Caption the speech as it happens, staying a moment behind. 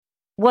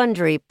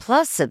Wondery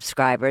Plus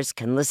subscribers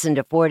can listen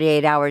to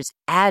 48 Hours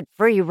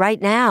ad-free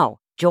right now.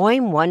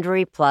 Join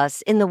Wondery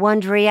Plus in the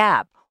Wondery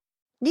app.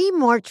 Need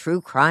more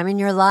true crime in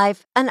your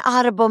life? An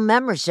Audible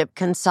membership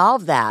can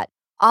solve that.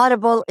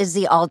 Audible is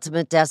the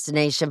ultimate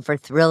destination for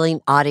thrilling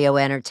audio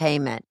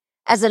entertainment.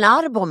 As an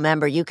Audible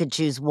member, you can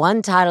choose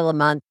one title a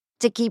month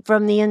to keep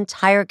from the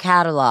entire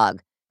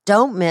catalog.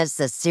 Don't miss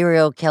The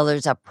Serial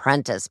Killer's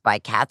Apprentice by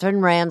Katherine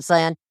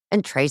Ramsland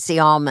and Tracy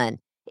Ullman.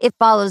 It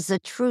follows the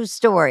true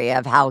story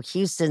of how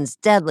Houston's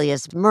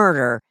deadliest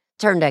murder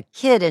turned a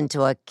kid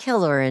into a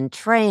killer in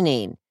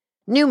training.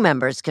 New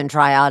members can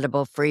try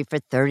Audible free for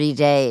 30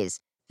 days.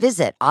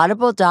 Visit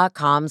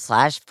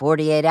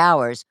audible.com/48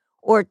 hours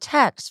or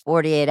text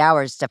 48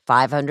 hours to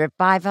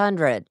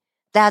 500-500.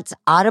 That's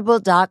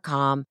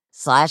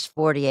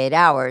audible.com/48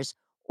 hours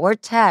or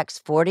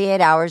text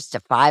 48 hours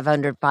to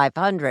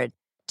 500-500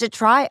 to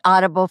try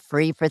Audible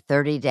free for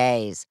 30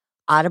 days.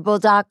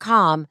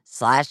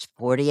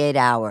 Audible.com/48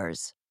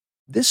 hours.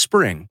 This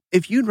spring,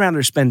 if you'd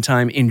rather spend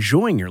time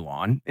enjoying your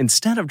lawn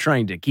instead of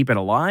trying to keep it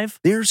alive,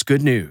 there's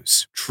good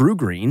news. True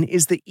Green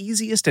is the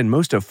easiest and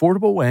most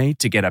affordable way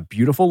to get a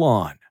beautiful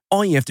lawn.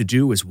 All you have to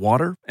do is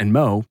water and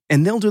mow,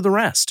 and they'll do the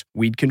rest.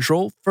 Weed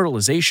control,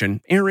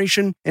 fertilization,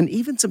 aeration, and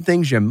even some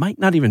things you might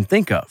not even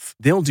think of.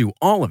 They'll do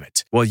all of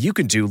it, while you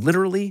can do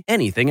literally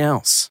anything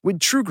else.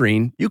 With True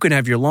Green, you can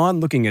have your lawn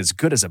looking as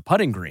good as a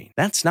putting green.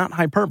 That's not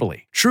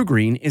hyperbole. True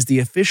Green is the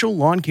official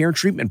lawn care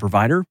treatment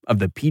provider of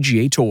the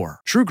PGA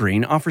Tour. True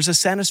Green offers a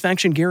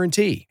satisfaction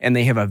guarantee, and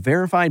they have a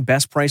verified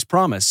best price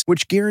promise,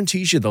 which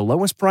guarantees you the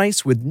lowest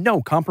price with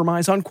no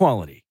compromise on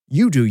quality.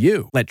 You do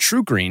you. Let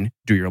True Green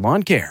do your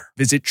lawn care.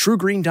 Visit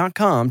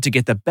truegreen.com to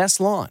get the best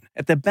lawn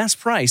at the best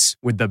price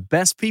with the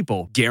best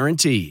people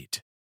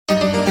guaranteed.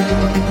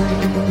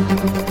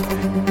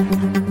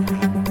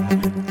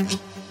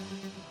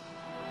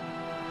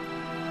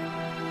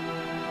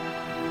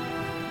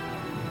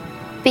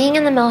 Being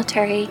in the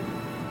military,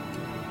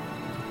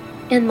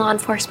 in law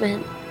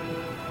enforcement,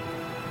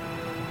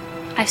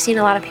 I've seen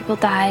a lot of people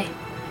die.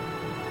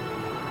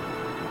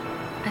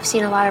 I've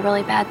seen a lot of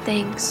really bad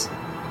things.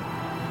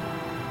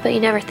 But you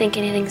never think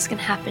anything's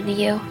gonna happen to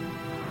you.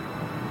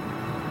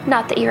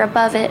 Not that you're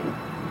above it.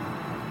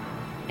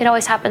 It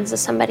always happens to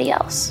somebody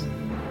else.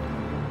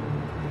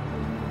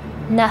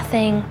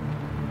 Nothing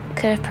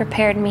could have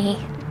prepared me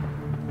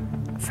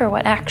for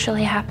what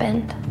actually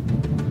happened.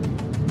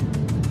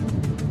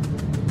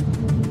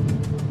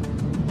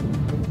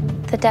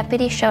 The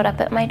deputy showed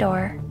up at my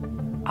door.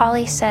 All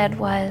he said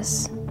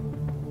was,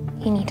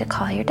 "You need to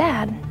call your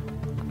dad."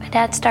 My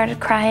dad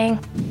started crying,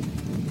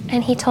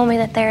 and he told me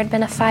that there had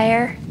been a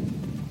fire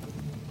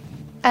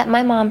at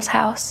my mom's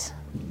house.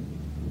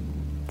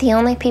 The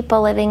only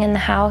people living in the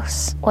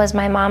house was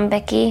my mom,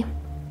 Becky,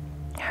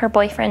 her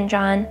boyfriend,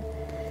 John,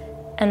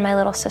 and my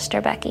little sister,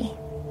 Becky.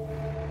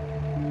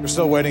 We're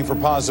still waiting for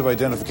positive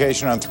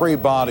identification on 3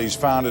 bodies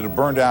found at a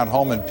burned-out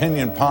home in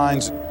Pinyon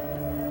Pines.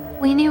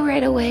 We knew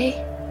right away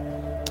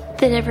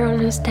that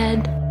everyone was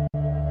dead.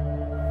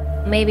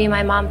 Maybe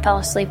my mom fell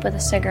asleep with a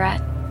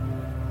cigarette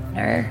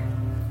or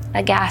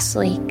a gas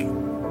leak.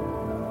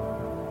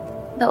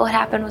 But what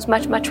happened was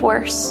much, much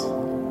worse.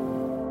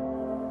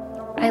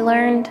 I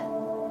learned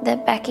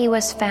that Becky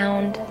was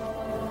found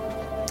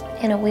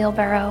in a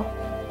wheelbarrow.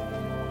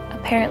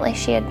 Apparently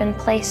she had been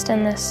placed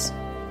in this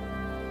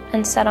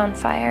and set on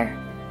fire.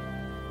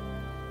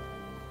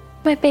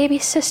 My baby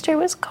sister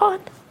was gone.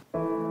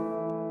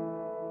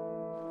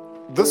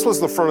 This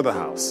was the front of the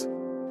house,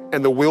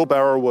 and the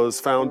wheelbarrow was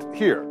found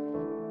here.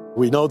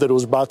 We know that it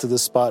was brought to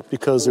this spot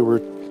because there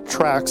were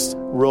tracks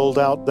rolled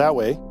out that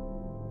way.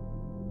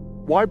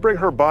 Why bring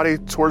her body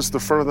towards the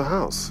front of the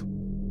house?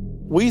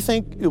 We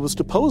think it was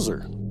to pose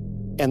her,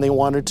 and they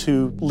wanted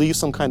to leave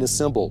some kind of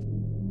symbol,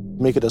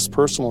 make it as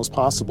personal as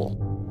possible.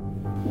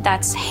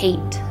 That's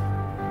hate.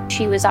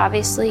 She was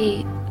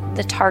obviously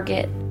the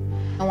target.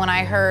 When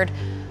I heard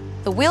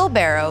the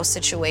wheelbarrow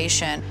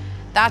situation,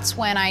 that's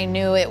when I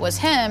knew it was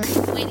him.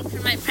 Waiting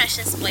for my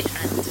precious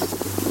boyfriend.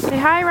 Say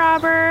hi,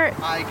 Robert.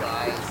 Hi,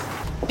 guys.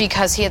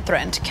 Because he had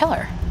threatened to kill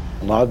her.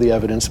 A lot of the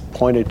evidence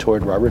pointed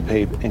toward Robert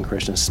Pape and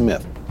Christian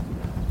Smith.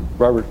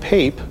 Robert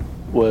Pape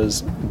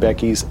was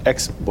Becky's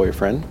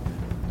ex-boyfriend.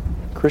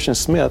 Christian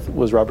Smith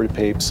was Robert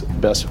Pape's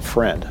best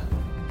friend.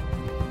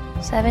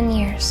 7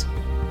 years.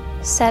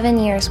 7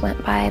 years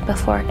went by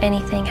before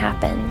anything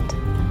happened.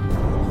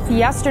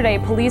 Yesterday,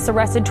 police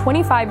arrested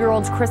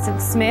 25-year-old Kristen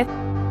Smith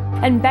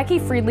and Becky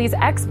Friedley's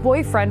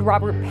ex-boyfriend,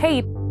 Robert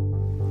Pape.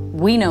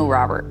 We know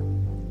Robert,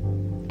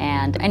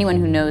 and anyone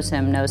who knows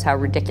him knows how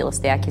ridiculous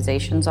the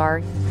accusations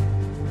are.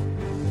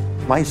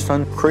 My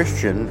son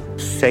Christian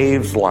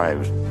saves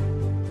lives.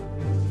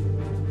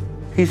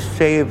 He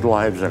saved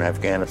lives in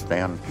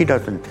Afghanistan. He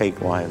doesn't take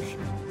lives.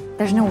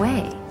 There's no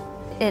way.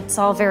 It's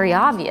all very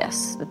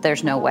obvious that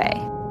there's no way.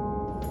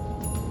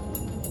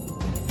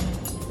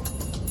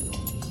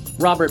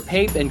 Robert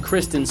Pape and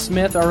Kristen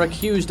Smith are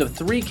accused of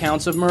 3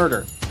 counts of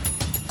murder.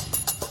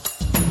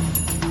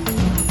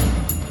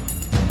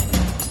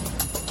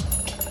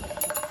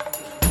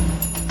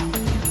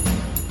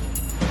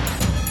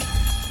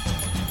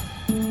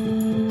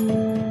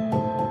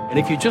 And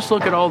if you just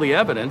look at all the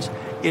evidence,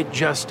 it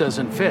just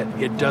doesn't fit.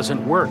 It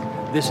doesn't work.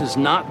 This is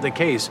not the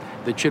case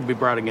that should be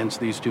brought against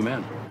these two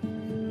men.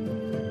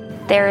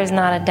 There is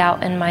not a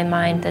doubt in my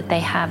mind that they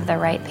have the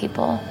right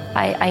people.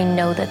 I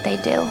know that they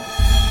do.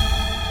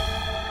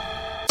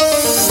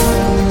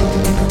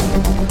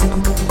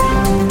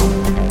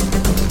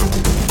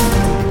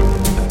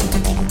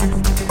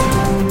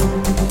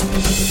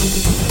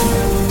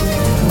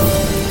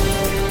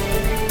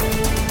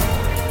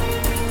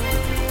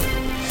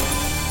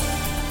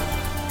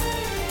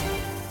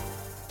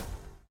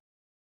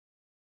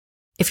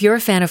 If you're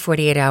a fan of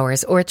 48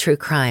 Hours or true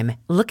crime,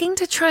 looking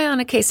to try on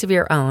a case of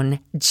your own,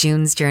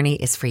 June's Journey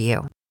is for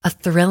you. A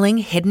thrilling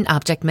hidden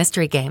object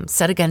mystery game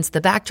set against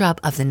the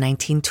backdrop of the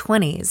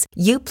 1920s.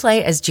 You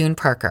play as June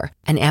Parker,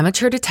 an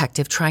amateur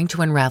detective trying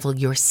to unravel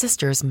your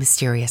sister's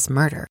mysterious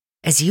murder.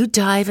 As you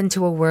dive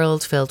into a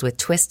world filled with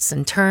twists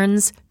and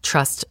turns,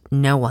 trust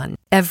no one.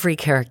 Every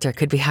character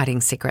could be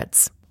hiding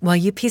secrets. While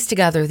you piece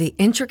together the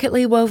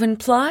intricately woven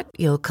plot,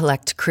 you'll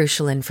collect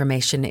crucial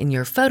information in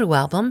your photo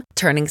album,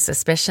 turning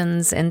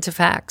suspicions into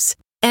facts.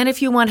 And if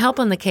you want help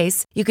on the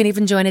case, you can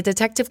even join a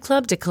detective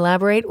club to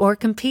collaborate or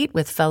compete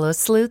with fellow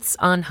sleuths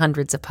on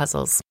hundreds of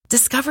puzzles.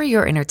 Discover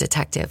your inner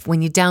detective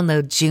when you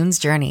download June's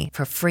Journey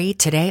for free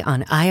today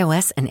on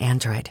iOS and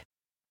Android.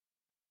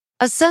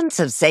 A sense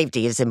of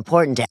safety is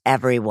important to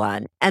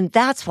everyone, and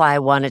that's why I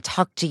want to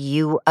talk to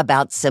you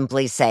about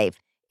Simply Safe.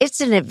 It's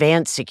an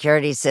advanced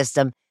security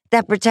system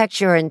that protects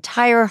your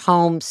entire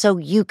home so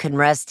you can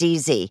rest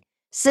easy.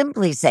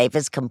 Simply Safe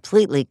is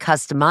completely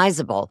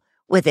customizable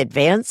with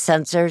advanced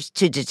sensors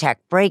to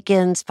detect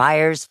break-ins,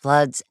 fires,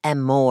 floods,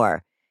 and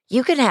more.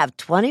 You can have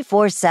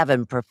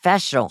 24/7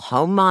 professional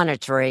home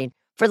monitoring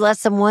for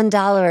less than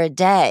 $1 a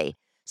day.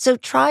 So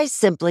try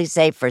Simply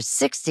Safe for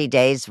 60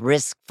 days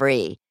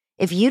risk-free.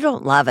 If you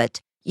don't love it,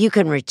 you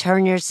can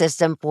return your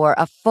system for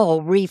a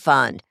full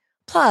refund.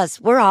 Plus,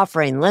 we're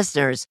offering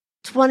listeners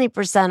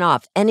 20%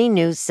 off any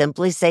new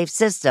Simply Safe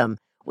system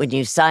when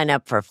you sign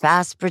up for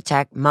Fast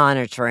Protect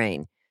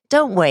monitoring.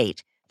 Don't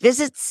wait.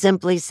 Visit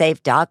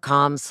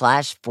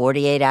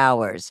simplysafe.com/48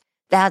 hours.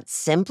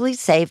 That's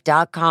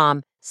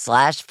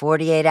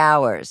simplysafe.com/48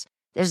 hours.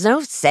 There's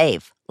no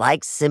safe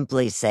like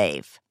Simply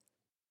Safe.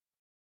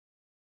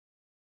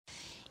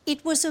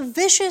 It was a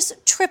vicious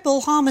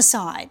triple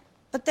homicide,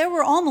 but there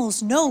were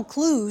almost no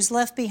clues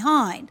left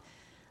behind.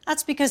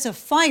 That's because a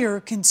fire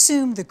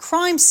consumed the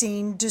crime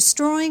scene,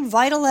 destroying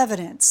vital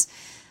evidence.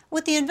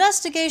 With the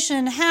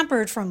investigation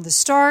hampered from the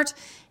start,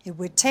 it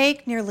would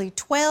take nearly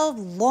 12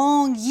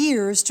 long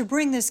years to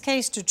bring this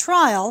case to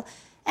trial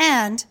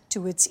and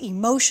to its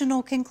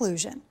emotional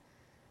conclusion.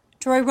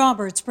 Troy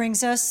Roberts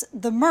brings us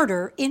the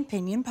murder in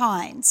Pinyon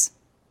Pines.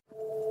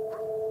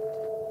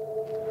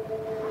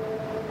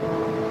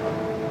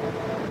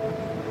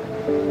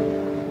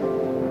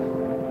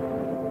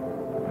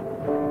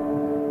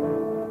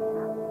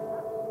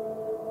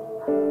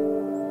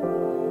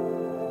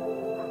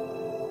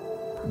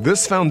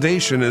 This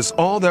foundation is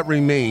all that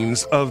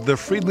remains of the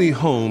Friedley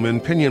home in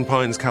Pinyon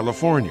Pines,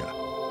 California.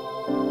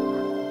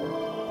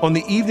 On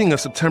the evening of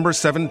September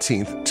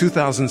 17,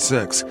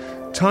 2006,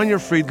 Tanya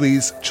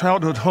Friedley's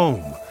childhood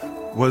home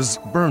was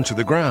burned to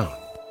the ground.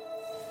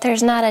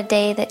 There's not a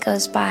day that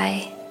goes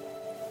by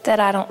that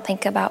I don't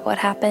think about what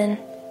happened.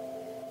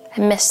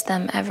 I miss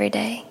them every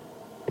day.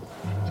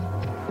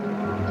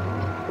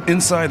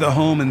 Inside the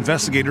home,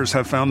 investigators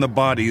have found the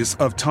bodies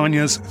of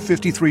Tanya's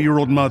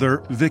 53-year-old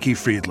mother, Vicki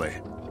Friedley,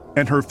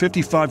 and her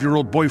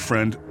 55-year-old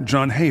boyfriend,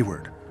 John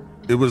Hayward.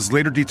 It was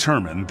later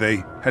determined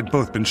they had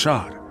both been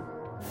shot.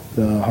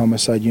 The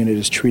homicide unit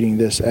is treating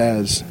this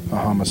as a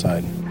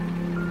homicide.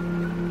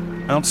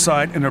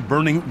 Outside in a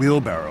burning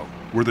wheelbarrow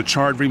were the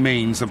charred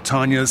remains of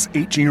Tanya's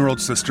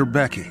 18-year-old sister,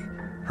 Becky,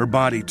 her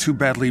body too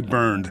badly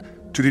burned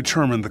to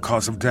determine the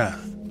cause of death.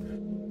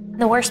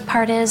 The worst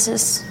part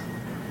is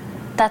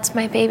that's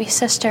my baby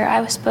sister.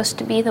 I was supposed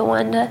to be the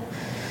one to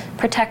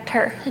protect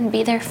her and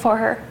be there for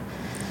her.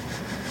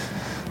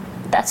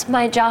 That's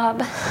my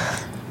job.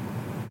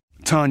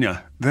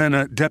 Tanya, then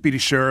a deputy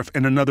sheriff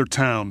in another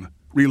town,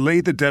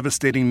 relayed the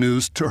devastating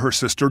news to her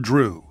sister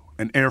Drew,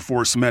 an Air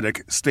Force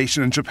medic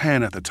stationed in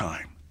Japan at the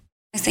time.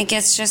 I think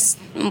it's just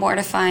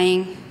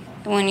mortifying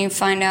when you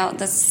find out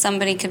that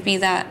somebody could be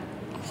that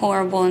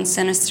horrible and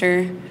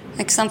sinister,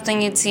 like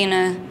something you'd see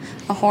in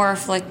a horror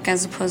flick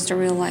as opposed to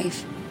real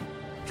life.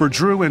 For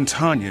Drew and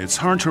Tanya, it's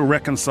hard to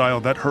reconcile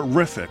that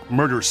horrific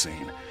murder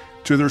scene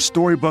to their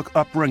storybook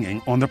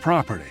upbringing on the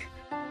property.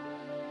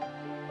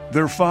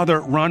 Their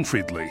father, Ron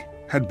Friedley,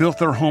 had built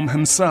their home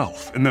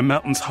himself in the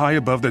mountains high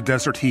above the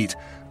desert heat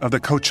of the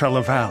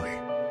Coachella Valley.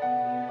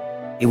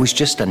 It was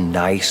just a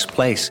nice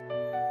place.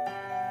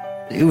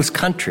 It was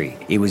country.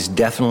 It was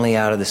definitely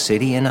out of the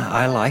city, and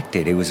I liked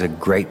it. It was a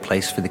great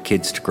place for the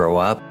kids to grow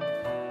up.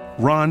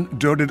 Ron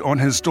doted on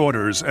his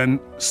daughters, and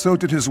so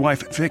did his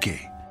wife,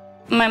 Vicki.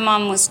 My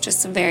mom was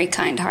just a very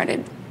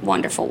kind-hearted,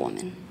 wonderful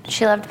woman.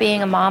 She loved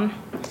being a mom.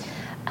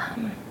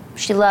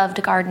 She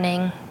loved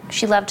gardening.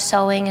 She loved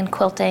sewing and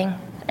quilting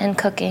and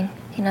cooking.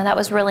 You know, that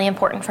was really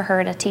important for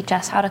her to teach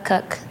us how to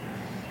cook.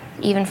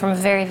 even from a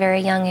very, very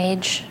young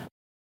age.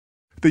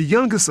 The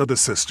youngest of the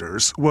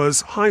sisters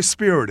was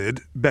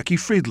high-spirited Becky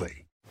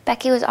Friedley.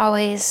 Becky was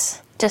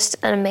always just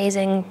an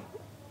amazing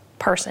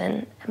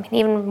person. I mean,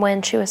 even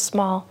when she was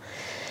small,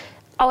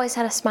 always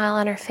had a smile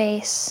on her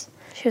face.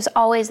 She was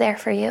always there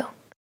for you.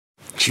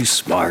 She was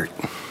smart.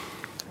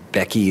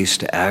 Becky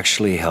used to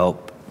actually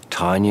help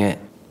Tanya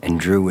and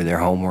Drew with their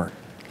homework.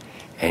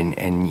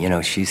 And you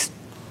know, she's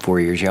 4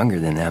 years younger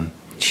than them.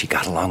 She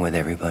got along with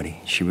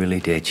everybody. She really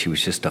did. She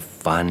was just a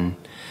fun,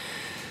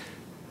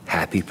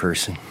 happy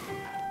person.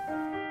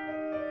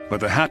 But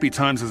the happy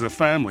times as a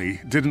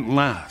family didn't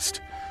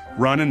last.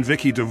 Ron and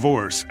Vicky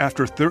divorced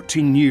after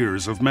 13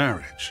 years of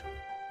marriage.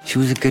 She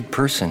was a good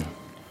person,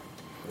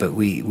 but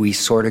we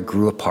sort of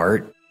grew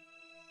apart.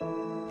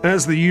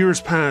 As the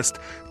years passed,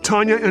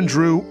 Tanya and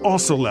Drew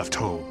also left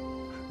home.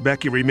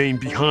 Becky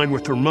remained behind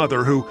with her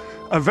mother, who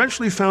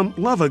eventually found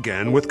love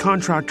again with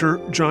contractor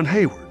John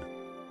Hayward.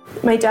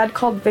 My dad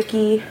called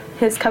Vicky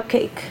his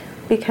cupcake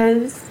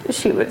because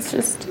she was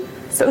just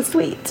so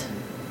sweet.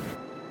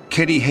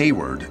 Kitty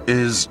Hayward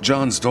is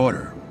John's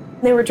daughter.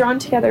 They were drawn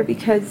together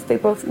because they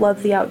both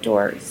loved the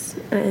outdoors,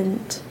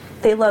 and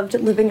they loved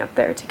living up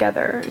there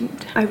together.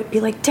 And I would be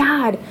like,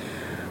 Dad,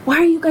 why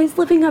are you guys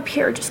living up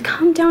here? Just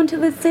come down to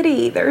the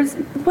city.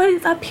 What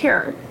is up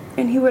here?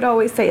 And he would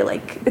always say,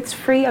 like, it's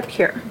free up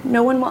here.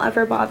 No one will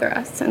ever bother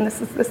us, and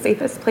this is the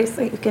safest place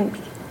that you can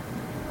be.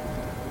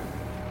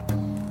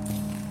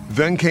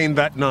 Then came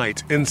that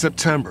night in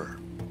September.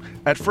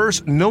 At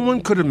first, no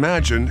one could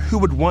imagine who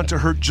would want to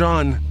hurt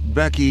John,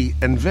 Becky,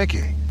 and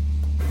Vicky.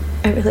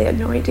 I really had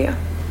no idea.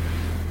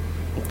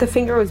 The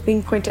finger was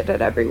being pointed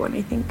at everyone,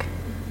 I think.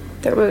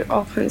 There were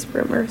all kinds of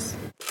rumors.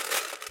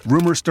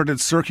 Rumors started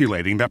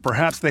circulating that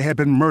perhaps they had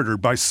been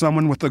murdered by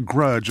someone with a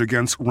grudge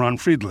against Ron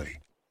Friedley.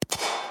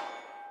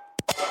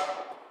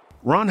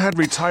 Ron had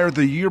retired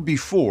the year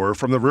before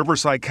from the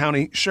Riverside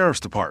County Sheriff's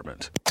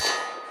Department.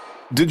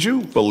 Did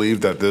you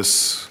believe that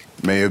this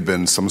may have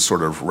been some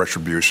sort of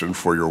retribution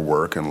for your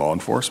work in law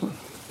enforcement?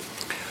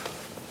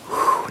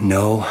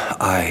 No,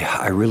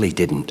 I really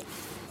didn't.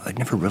 I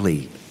never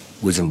really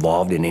was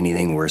involved in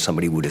anything where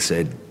somebody would have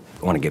said,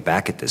 I want to get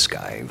back at this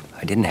guy.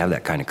 I didn't have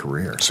that kind of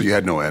career. So you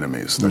had no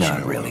enemies?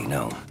 Not really,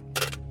 no.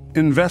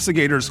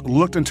 Investigators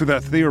looked into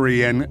that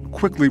theory and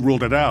quickly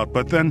ruled it out,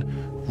 but then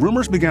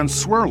rumors began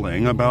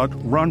swirling about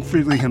Ron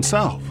Friedley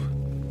himself.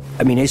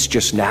 I mean, it's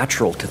just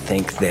natural to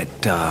think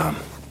that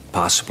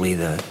possibly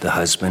the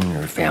husband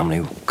or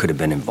family could have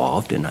been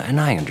involved, and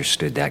I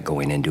understood that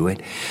going into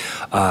it.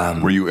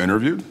 Were you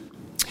interviewed?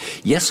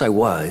 Yes, I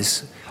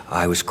was.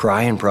 I was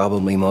crying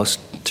probably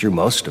through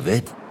most of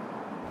it.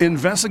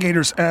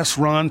 Investigators asked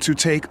Ron to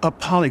take a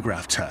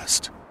polygraph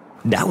test.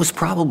 That was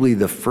probably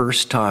the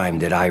first time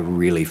that I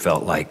really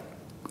felt like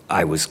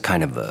I was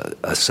kind of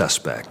a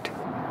suspect.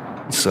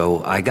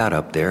 So I got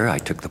up there, I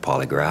took the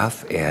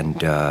polygraph, and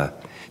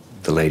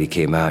the lady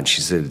came out and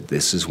she said,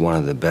 this is one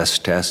of the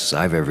best tests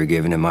I've ever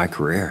given in my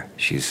career.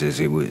 She says,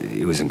 it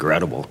was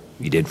incredible.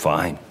 You did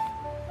fine.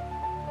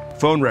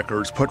 Phone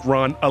records put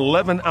Ron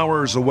 11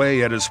 hours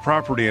away at his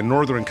property in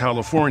Northern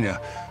California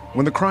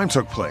when the crime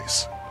took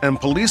place, and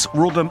police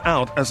ruled him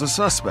out as a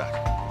suspect.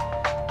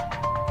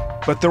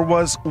 But there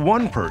was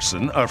one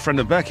person, a friend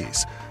of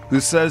Becky's, who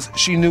says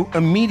she knew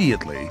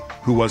immediately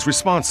who was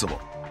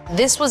responsible.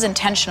 This was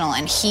intentional,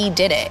 and he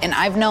did it, and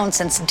I've known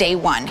since day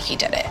one he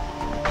did it.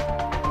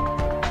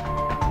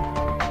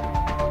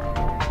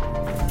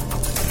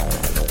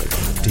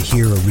 To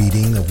hear a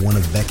reading of one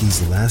of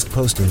Becky's last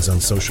postings on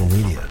social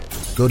media,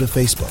 go to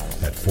Facebook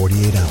at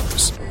 48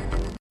 Hours.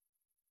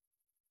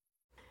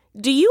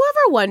 Do you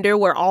ever wonder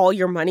where all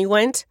your money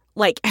went?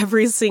 Like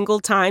every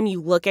single time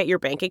you look at your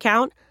bank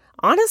account?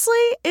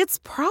 Honestly, it's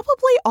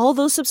probably all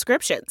those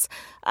subscriptions.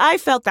 I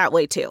felt that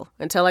way too,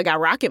 until I got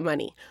Rocket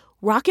Money.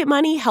 Rocket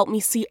Money helped me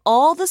see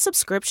all the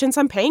subscriptions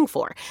I'm paying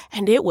for,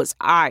 and it was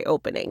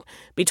eye-opening.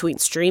 Between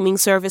streaming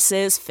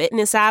services,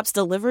 fitness apps,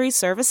 delivery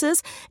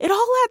services, it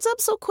all adds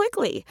up so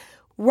quickly.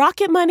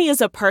 Rocket Money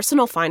is a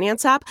personal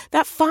finance app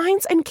that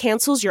finds and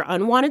cancels your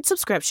unwanted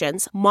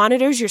subscriptions,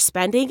 monitors your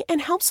spending,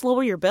 and helps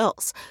lower your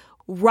bills.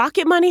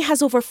 Rocket Money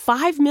has over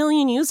 5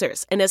 million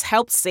users and has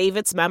helped save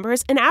its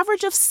members an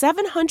average of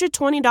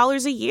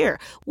 $720 a year,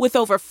 with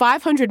over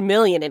 500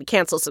 million in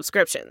canceled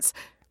subscriptions.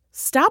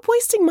 Stop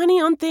wasting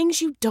money on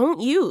things you don't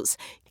use.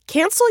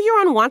 Cancel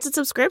your unwanted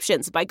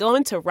subscriptions by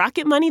going to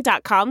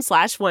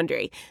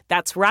rocketmoney.com/Wondery.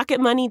 That's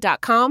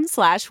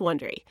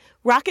rocketmoney.com/Wondery.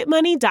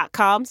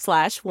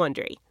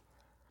 rocketmoney.com/Wondery.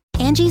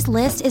 Angie's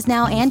List is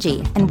now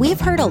Angie, and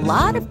we've heard a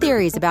lot of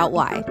theories about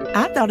why.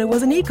 I thought it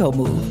was an eco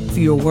move.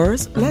 Fewer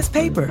words, less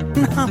paper.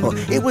 No,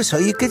 it was so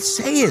you could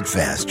say it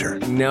faster.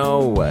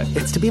 No,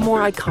 it's to be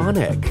more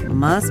iconic.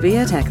 Must be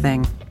a tech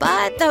thing.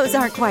 But those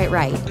aren't quite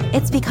right.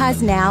 It's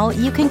because now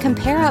you can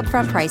compare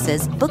upfront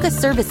prices, book a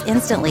service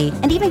instantly,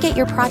 and even get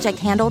your project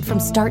handled from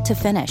start to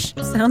finish.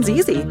 Sounds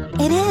easy.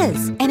 It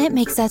is, and it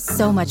makes us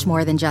so much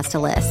more than just a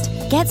list.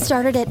 Get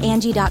started at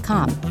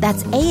Angie.com.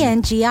 That's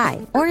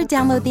ANGI, or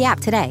download the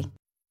app today.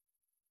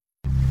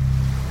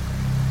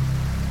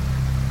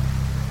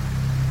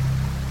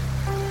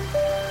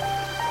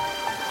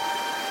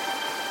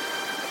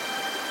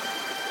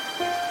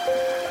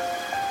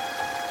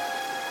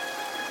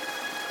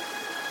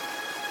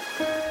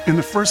 In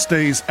the first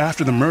days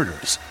after the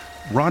murders,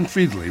 Ron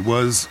Friedley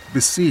was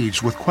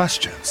besieged with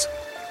questions.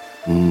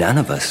 None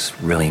of us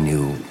really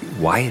knew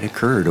why it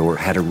occurred or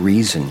had a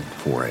reason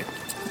for it.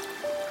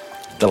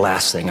 The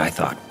last thing I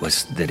thought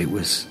was that it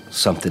was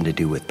something to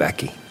do with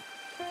Becky.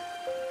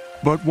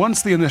 But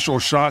once the initial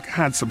shock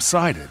had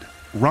subsided,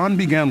 Ron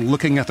began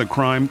looking at the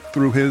crime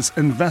through his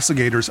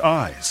investigator's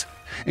eyes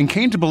and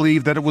came to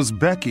believe that it was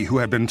Becky who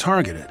had been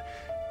targeted.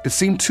 It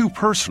seemed too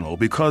personal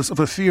because of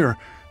a fear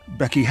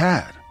Becky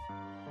had.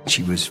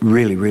 She was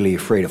really, really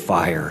afraid of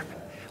fire.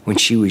 When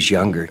she was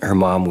younger, her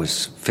mom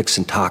was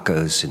fixing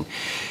tacos, and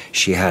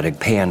she had a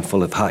pan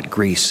full of hot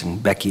grease,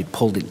 and Becky had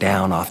pulled it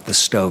down off the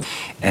stove,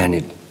 and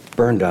it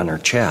burned on her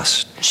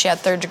chest. She had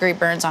third-degree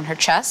burns on her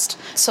chest.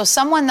 So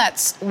someone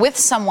that's with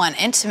someone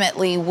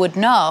intimately would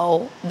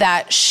know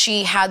that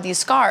she had these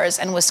scars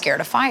and was scared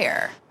of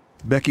fire.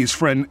 Becky's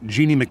friend,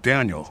 Jeannie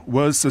McDaniel,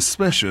 was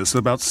suspicious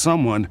about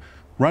someone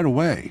right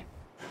away.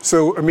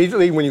 So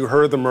immediately when you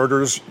heard the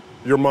murders,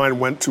 your mind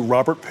went to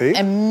Robert Pape?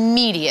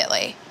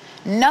 Immediately.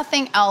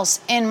 Nothing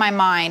else in my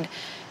mind.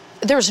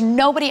 There's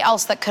nobody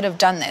else that could have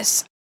done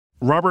this.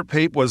 Robert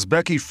Pape was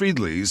Becky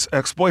Friedley's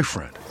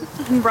ex-boyfriend.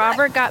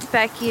 Robert got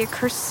Becky a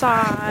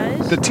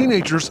corsage. The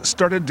teenagers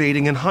started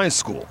dating in high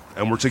school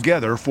and were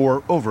together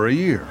for over a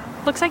year.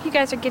 Looks like you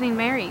guys are getting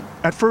married.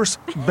 At first,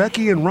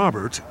 Becky and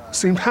Robert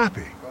seemed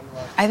happy.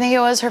 I think it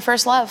was her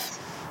first love.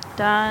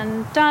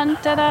 Dun, dun,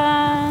 dun,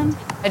 dun.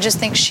 I just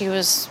think she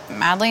was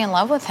madly in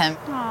love with him.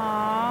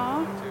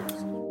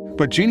 Aww.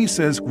 But Jeannie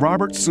says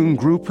Robert soon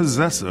grew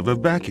possessive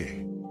of Becky.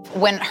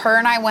 When her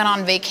and I went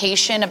on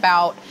vacation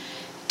about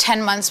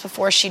 10 months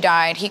before she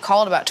died, he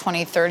called about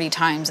 20, 30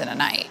 times in a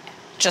night,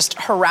 just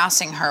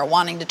harassing her,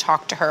 wanting to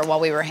talk to her while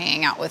we were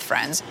hanging out with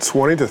friends.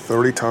 20 to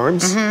 30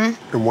 times in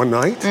one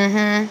night?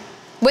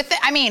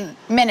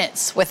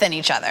 Minutes within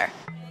each other.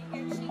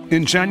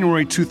 In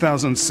January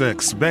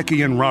 2006,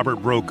 Becky and Robert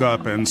broke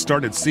up and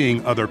started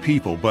seeing other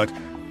people, but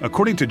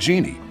according to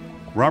Jeannie,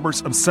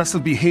 Robert's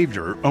obsessive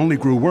behavior only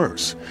grew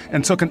worse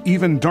and took an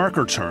even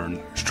darker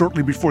turn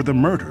shortly before the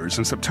murders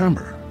in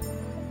September.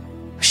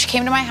 She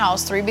came to my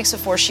house 3 weeks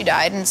before she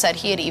died and said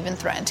he had even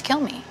threatened to kill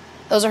me.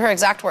 Those are her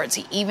exact words.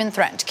 He even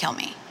threatened to kill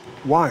me.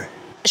 Why?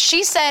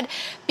 She said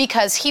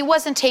because he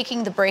wasn't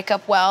taking the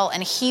breakup well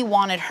and he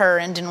wanted her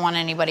and didn't want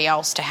anybody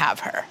else to have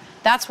her.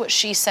 That's what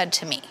she said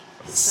to me.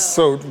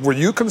 So were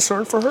you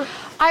concerned for her?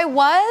 I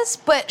was,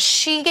 but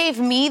she gave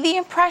me the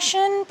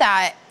impression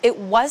that it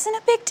wasn't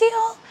a big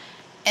deal.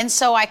 And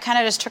so I kind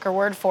of just took her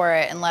word for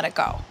it and let it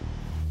go.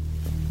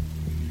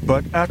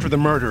 But after the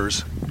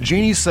murders,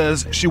 Jeannie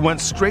says she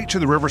went straight to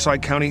the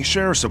Riverside County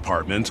Sheriff's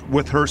Department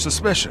with her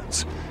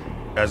suspicions.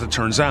 As it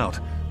turns out,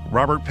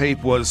 Robert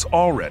Pape was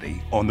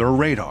already on their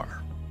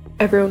radar.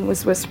 Everyone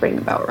was whispering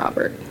about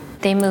Robert.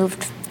 They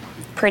moved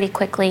pretty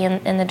quickly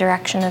in the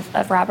direction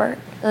of Robert.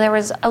 There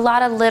was a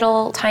lot of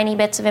little tiny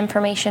bits of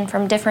information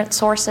from different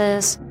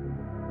sources.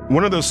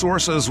 One of those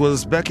sources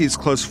was Becky's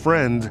close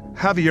friend,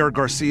 Javier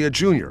Garcia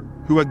Jr.,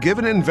 who had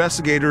given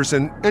investigators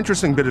an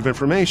interesting bit of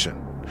information.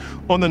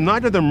 On the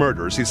night of the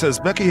murders, he says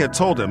Becky had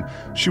told him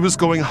she was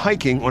going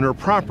hiking on her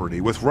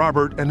property with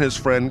Robert and his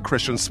friend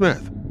Christian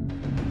Smith.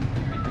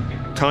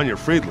 Tanya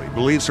Friedley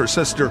believes her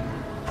sister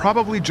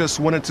probably just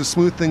wanted to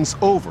smooth things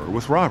over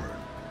with Robert.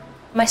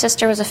 My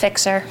sister was a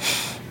fixer.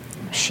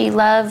 She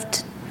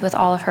loved with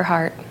all of her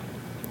heart,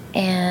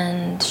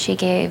 and she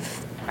gave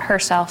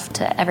herself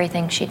to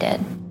everything she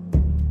did.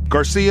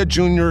 Garcia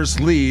Jr.'s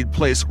lead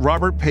placed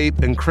Robert Pape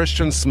and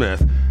Christian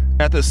Smith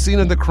at the scene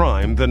of the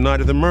crime the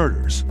night of the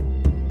murders.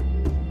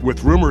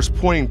 With rumors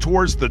pointing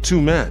towards the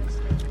two men,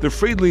 the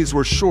Friedleys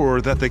were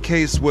sure that the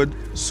case would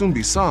soon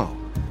be solved.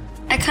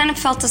 I kind of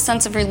felt a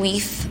sense of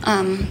relief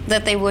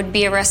that they would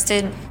be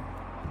arrested.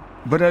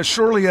 But as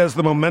surely as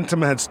the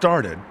momentum had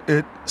started,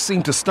 it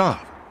seemed to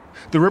stop.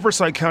 The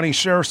Riverside County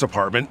Sheriff's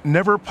Department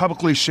never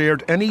publicly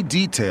shared any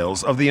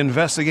details of the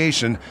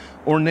investigation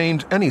or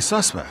named any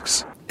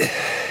suspects.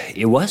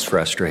 It was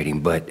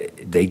frustrating,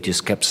 but they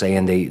just kept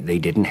saying they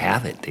didn't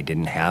have it. They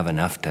didn't have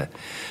enough to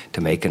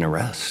make an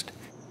arrest.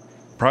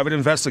 Private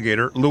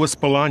investigator Luis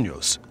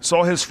Bolaños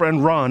saw his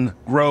friend Ron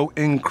grow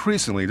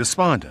increasingly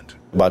despondent.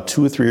 About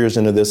 2 or 3 years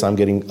into this, I'm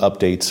getting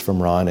updates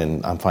from Ron,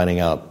 and I'm finding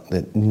out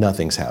that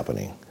nothing's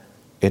happening.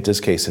 This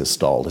case has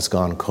stalled. It's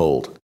gone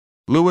cold.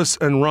 Luis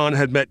and Ron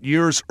had met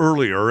years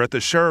earlier at the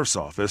sheriff's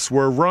office,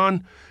 where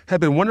Ron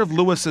had been one of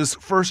Luis's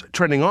first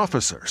training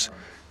officers.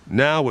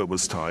 Now it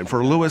was time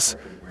for Luis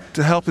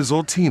to help his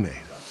old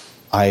teammate.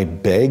 I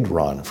begged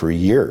Ron for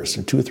years,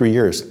 2 or 3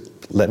 years,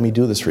 let me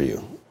do this for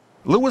you.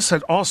 Luis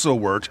had also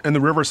worked in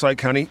the Riverside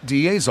County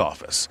DA's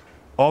office.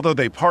 Although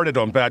they parted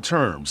on bad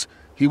terms,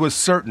 he was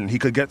certain he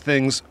could get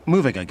things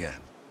moving again.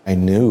 I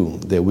knew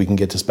that we can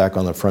get this back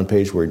on the front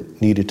page where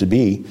it needed to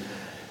be,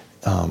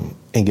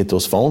 and get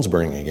those phones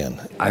burning again.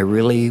 I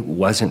really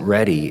wasn't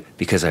ready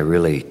because I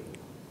really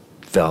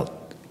felt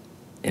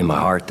in my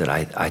heart that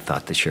I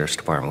thought the Sheriff's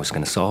Department was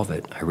going to solve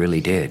it. I really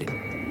did.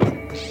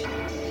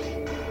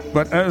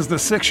 But as the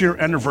 6-year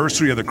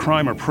anniversary of the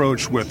crime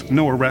approached with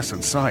no arrest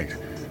in sight,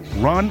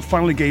 Ron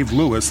finally gave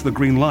Lewis the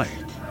green light.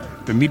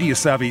 The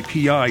media-savvy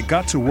PI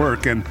got to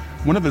work, and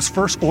one of his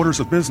first orders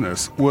of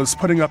business was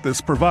putting up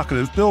this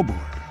provocative billboard.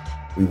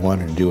 We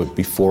wanted to do it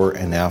before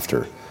and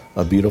after.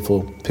 A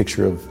beautiful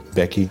picture of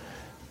Becky,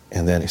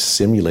 and then a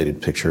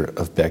simulated picture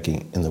of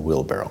Becky in the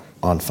wheelbarrow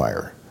on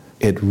fire.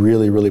 It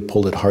really, really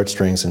pulled at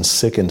heartstrings and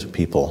sickened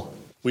people.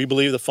 We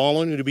believe the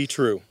following to be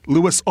true.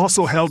 Lewis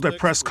also held a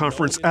press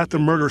conference at the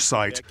murder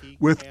site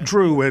with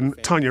Drew and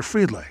Tanya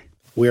Friedley.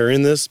 We are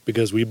in this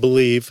because we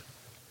believe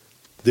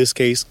this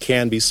case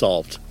can be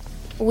solved.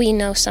 We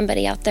know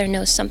somebody out there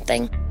knows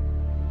something.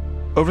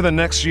 Over the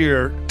next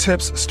year,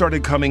 tips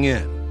started coming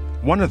in.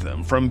 One of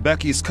them from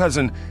Becky's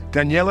cousin,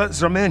 Daniela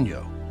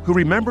Zarmeño, who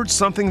remembered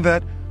something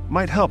that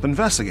might help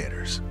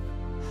investigators.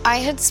 I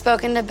had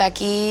spoken to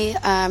Becky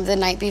the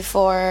night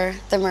before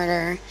the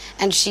murder,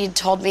 and she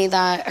told me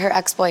that her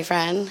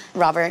ex-boyfriend,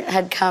 Robert,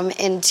 had come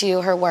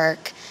into her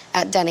work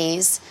at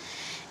Denny's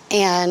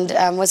and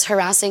was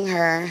harassing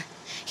her.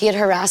 He had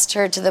harassed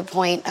her to the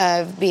point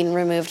of being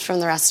removed from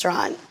the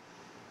restaurant.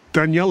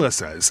 Daniela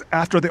says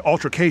after the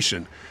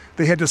altercation,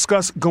 they had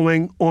discussed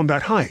going on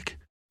that hike.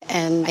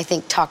 And I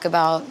think talk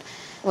about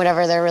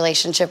whatever their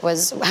relationship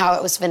was, how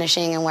it was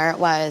finishing and where it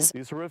was.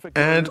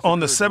 And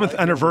on the 7th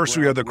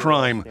anniversary of the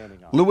crime,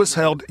 Lewis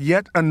held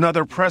yet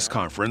another press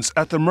conference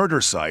at the murder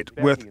site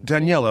with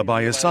Daniela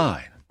by his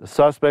side. The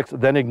suspects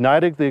then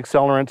ignited the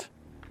accelerant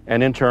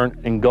and in turn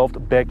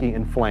engulfed Becky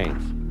in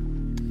flames.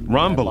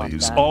 Ron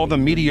believes all the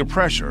media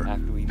pressure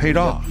paid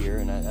off.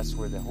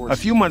 A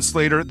few months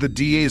later, the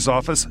DA's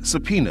office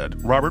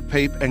subpoenaed Robert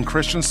Pape and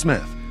Christian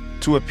Smith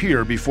to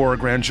appear before a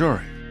grand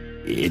jury.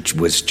 It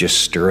was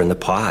just stirring the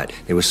pot.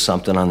 There was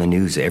something on the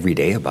news every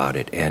day about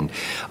it, and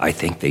I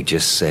think they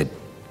just said,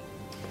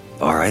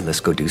 all right,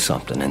 let's go do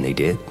something, and they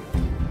did.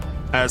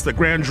 As the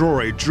grand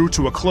jury drew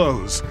to a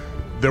close,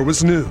 there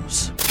was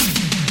news.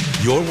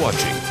 You're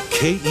watching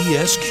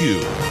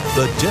KESQ,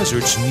 the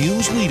desert's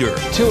news leader.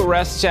 2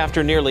 arrests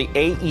after nearly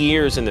 8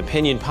 years in the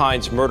Pinyon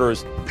Pines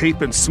murders.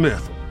 Pape and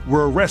Smith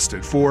were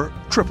arrested for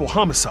triple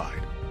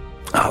homicide.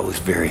 I was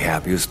very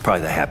happy. It was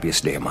probably the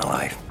happiest day of my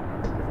life.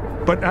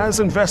 But as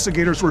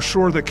investigators were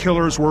sure the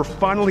killers were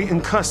finally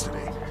in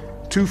custody,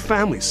 2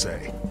 families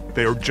say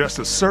they are just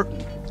as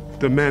certain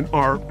the men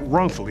are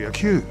wrongfully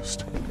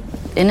accused.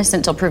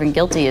 Innocent till proven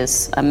guilty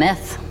is a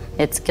myth.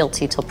 It's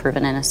guilty till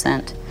proven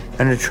innocent.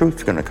 And the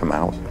truth's going to come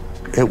out.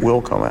 It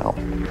will come out.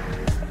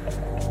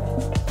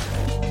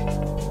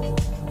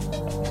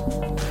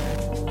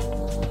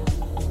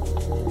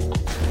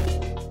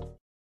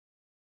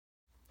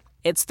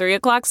 It's 3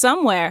 o'clock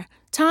somewhere.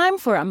 Time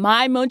for a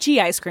My Mochi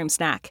ice cream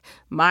snack.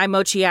 My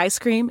Mochi ice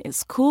cream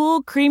is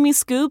cool, creamy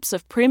scoops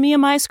of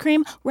premium ice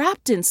cream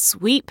wrapped in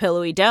sweet,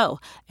 pillowy dough.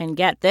 And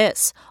get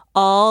this,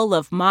 all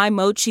of My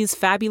Mochi's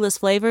fabulous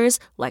flavors,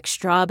 like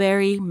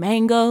strawberry,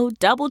 mango,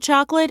 double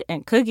chocolate,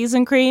 and cookies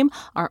and cream,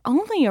 are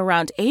only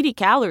around 80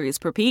 calories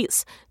per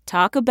piece.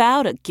 Talk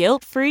about a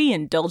guilt-free,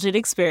 indulgent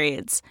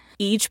experience.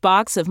 Each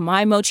box of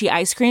My Mochi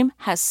ice cream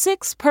has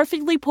 6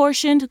 perfectly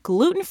portioned,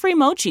 gluten-free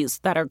mochis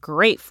that are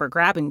great for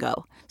grab and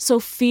go. So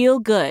feel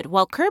good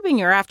while curbing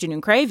your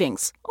afternoon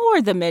cravings,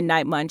 or the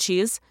midnight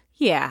munchies.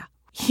 Yeah,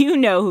 you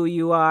know who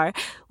you are,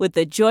 with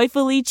the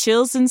joyfully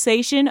chill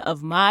sensation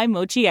of My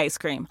Mochi ice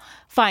cream.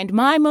 Find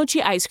My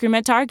Mochi ice cream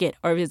at Target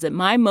or visit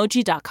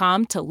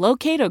mymochi.com to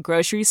locate a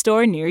grocery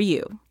store near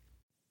you.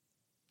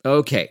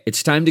 Okay,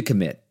 it's time to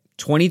commit.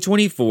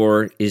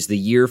 2024 is the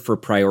year for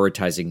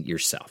prioritizing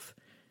yourself.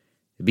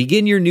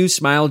 Begin your new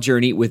smile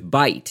journey with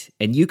Byte,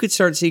 and you could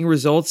start seeing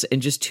results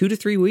in just 2 to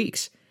 3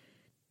 weeks.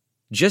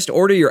 Just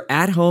order your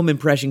at-home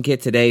impression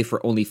kit today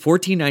for only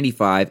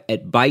 $14.95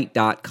 at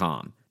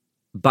Byte.com.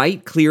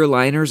 Byte clear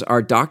liners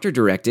are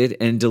doctor-directed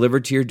and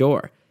delivered to your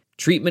door.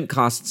 Treatment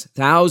costs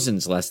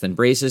thousands less than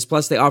braces,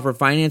 plus they offer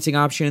financing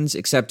options,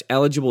 accept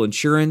eligible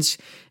insurance,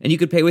 and you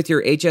could pay with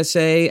your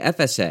HSA,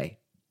 FSA.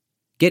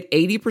 Get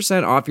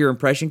 80% off your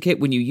impression kit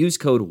when you use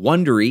code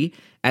WONDERY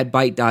at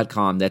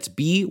Byte.com. That's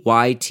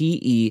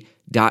BYTE.com.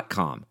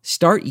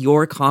 Start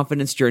your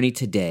confidence journey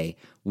today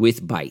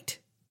with Byte.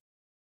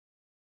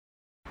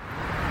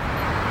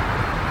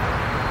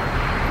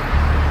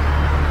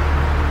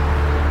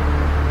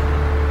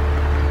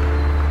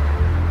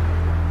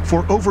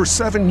 For over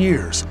 7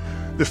 years,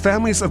 the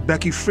families of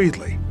Becky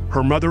Friedley,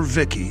 her mother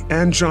Vicky,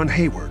 and John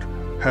Hayward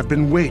have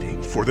been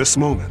waiting for this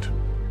moment.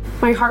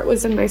 My heart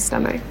was in my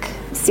stomach,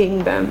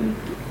 seeing them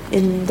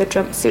in the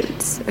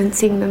jumpsuits and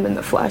seeing them in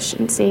the flesh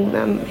and seeing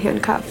them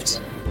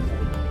handcuffed.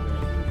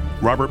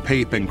 Robert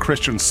Pape and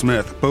Christian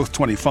Smith, both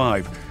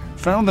 25,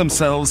 found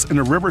themselves in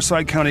a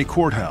Riverside County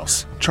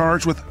courthouse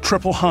charged with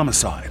triple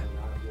homicide.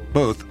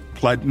 Both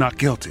pled not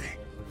guilty.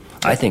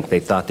 I think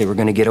they thought they were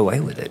going to get away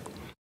with it.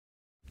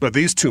 But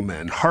these 2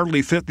 men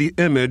hardly fit the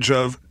image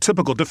of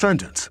typical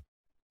defendants.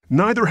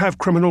 Neither have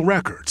criminal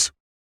records.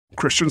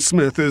 Christian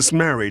Smith is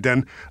married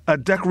and a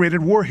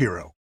decorated war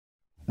hero.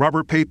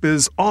 Robert Pape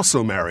is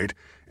also married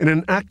and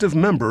an active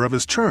member of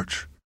his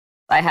church.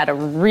 I had a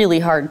really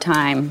hard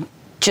time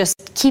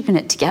just keeping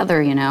it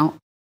together, you know.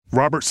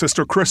 Robert's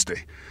sister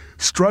Christy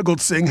struggled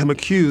seeing him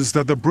accused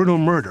of the brutal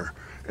murder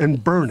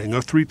and burning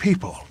of 3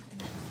 people.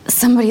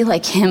 Somebody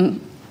like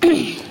him,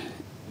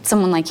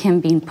 someone like him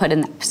being put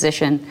in that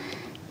position,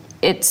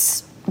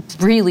 it's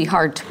really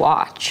hard to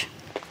watch.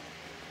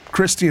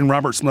 Christy and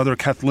Robert's mother,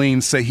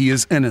 Kathleen, say he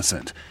is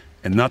innocent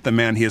and not the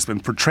man he has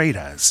been portrayed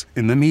as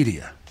in the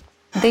media.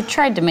 They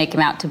tried to make him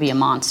out to be a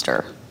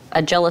monster,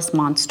 a jealous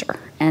monster,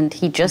 and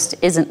he just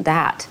isn't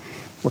that.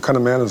 What kind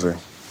of man is he?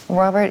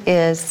 Robert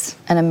is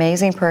an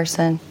amazing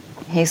person.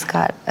 He's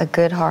got a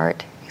good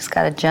heart. He's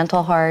got a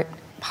gentle heart.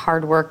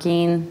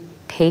 Hardworking,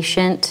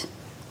 patient,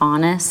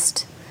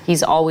 honest.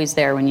 He's always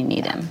there when you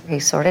need him. He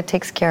sort of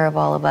takes care of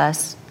all of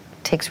us,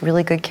 takes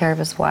really good care of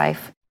his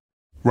wife.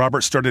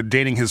 Robert started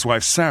dating his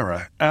wife,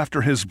 Sarah,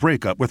 after his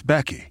breakup with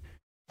Becky.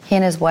 He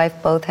and his wife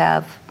both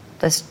have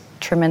this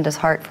tremendous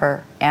heart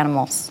for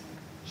animals.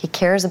 He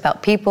cares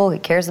about people, he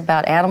cares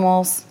about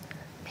animals.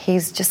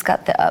 He's just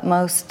got the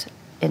utmost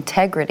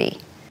integrity.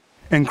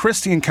 And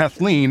Christy and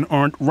Kathleen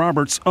aren't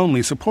Robert's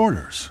only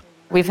supporters.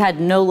 We've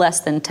had no less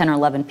than 10 or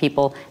 11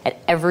 people at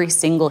every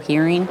single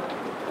hearing.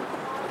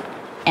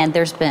 And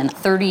there's been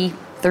 30,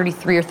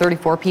 33 or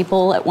 34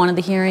 people at one of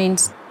the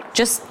hearings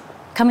just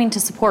coming to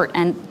support.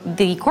 And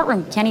the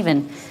courtroom can't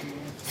even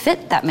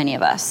fit that many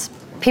of us.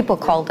 People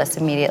called us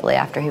immediately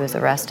after he was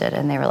arrested,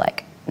 and they were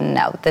like,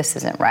 no, this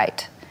isn't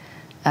right.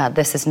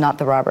 This is not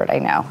the Robert I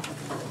know.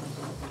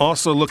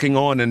 Also looking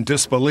on in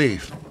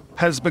disbelief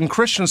has been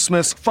Christian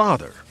Smith's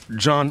father,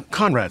 John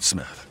Conrad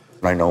Smith.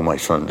 I know my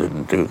son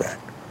didn't do that.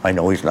 I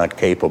know he's not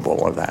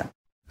capable of that.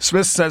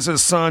 Smith says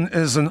his son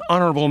is an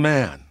honorable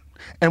man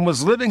and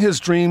was living his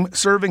dream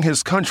serving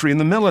his country in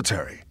the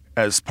military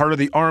as part of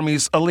the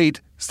Army's elite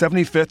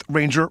 75th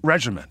Ranger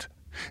Regiment.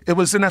 It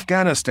was in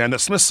Afghanistan that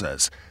Smith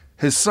says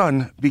his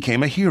son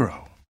became a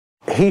hero.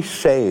 He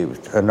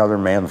saved another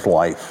man's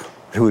life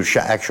who was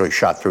actually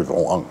shot through the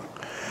lung.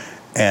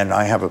 And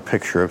I have a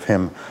picture of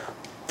him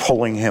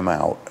pulling him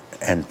out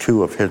and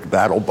 2 of his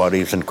battle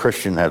buddies, and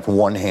Christian has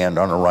one hand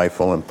on a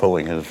rifle and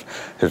pulling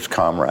his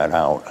comrade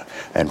out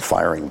and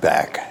firing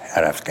back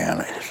at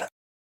Afghanis.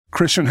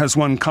 Christian has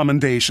won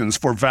commendations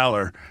for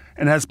valor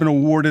and has been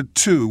awarded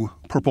 2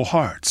 Purple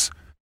Hearts.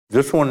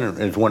 This one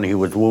is when he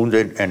was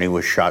wounded and he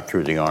was shot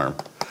through the arm.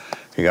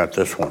 He got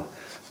this one.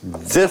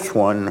 This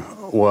one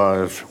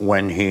was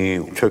when he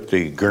took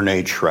the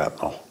grenade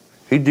shrapnel.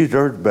 He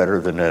deserved better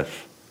than this.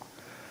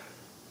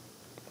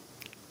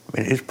 I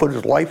mean, he's put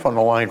his life on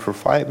the line for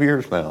 5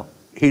 years now.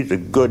 He's a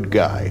good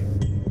guy.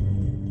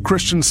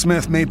 Christian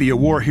Smith may be a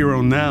war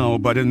hero now,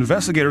 but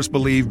investigators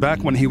believe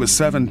back when he was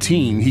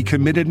 17, he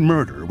committed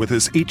murder with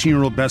his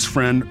 18-year-old best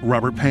friend,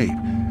 Robert Pape.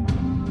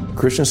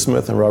 Christian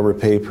Smith and Robert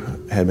Pape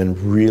had been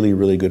really,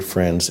 really good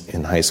friends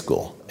in high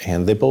school,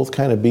 and they both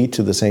kind of beat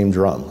to the same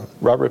drum.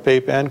 Robert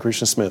Pape and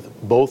Christian Smith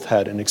both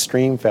had an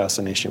extreme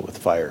fascination with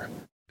fire.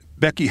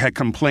 Becky had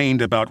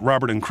complained about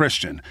Robert and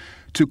Christian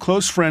to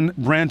close friend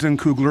Brandon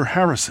Kugler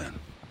Harrison.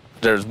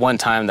 There was one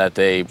time that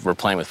they were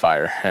playing with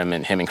fire, him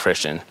and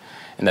Christian,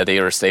 and that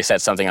they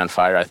set something on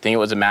fire. I think it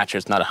was a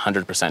mattress, not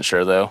 100%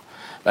 sure though.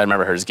 But I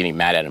remember her just getting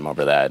mad at him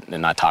over that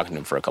and not talking to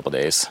him for a couple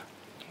days.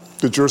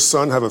 Did your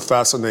son have a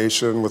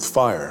fascination with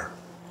fire?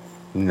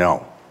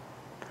 No.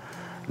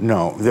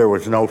 No, there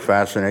was no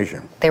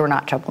fascination. They were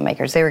not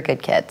troublemakers. They were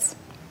good kids.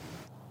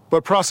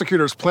 But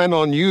prosecutors plan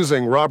on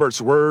using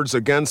Robert's words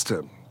against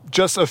him.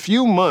 Just a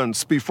few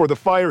months before the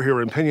fire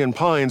here in Pinyon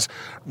Pines,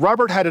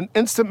 Robert had an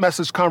instant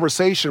message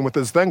conversation with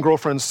his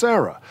then-girlfriend,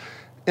 Sarah.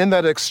 In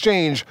that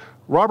exchange,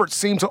 Robert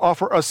seemed to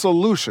offer a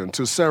solution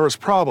to Sarah's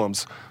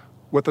problems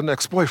with an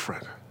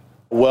ex-boyfriend.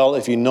 Well,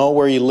 if you know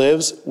where he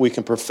lives, we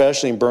can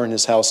professionally burn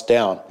his house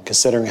down.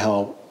 Considering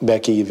how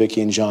Becky,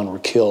 Vicky, and John were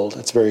killed,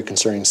 it's a very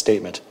concerning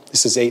statement.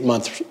 This is 8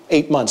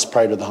 months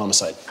prior to the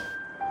homicide.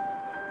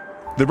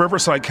 The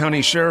Riverside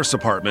County Sheriff's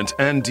Department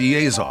and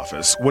DA's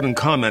office wouldn't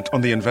comment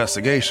on the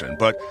investigation,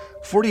 but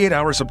 48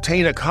 Hours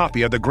obtained a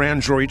copy of the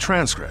grand jury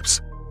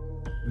transcripts.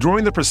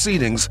 During the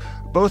proceedings,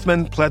 both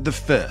men pled the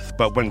fifth,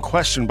 but when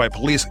questioned by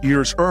police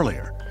years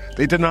earlier,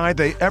 they denied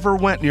they ever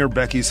went near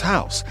Becky's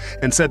house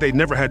and said they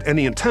never had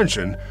any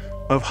intention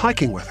of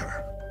hiking with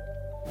her.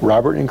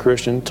 Robert and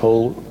Christian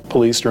told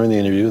police during the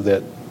interview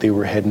that they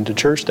were heading to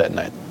church that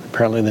night.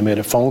 Apparently they made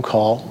a phone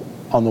call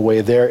on the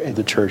way there, and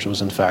the church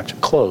was in fact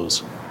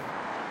closed.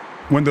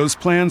 When those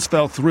plans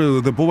fell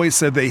through, the boys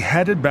said they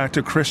headed back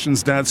to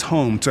Christian's dad's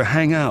home to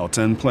hang out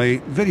and play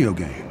video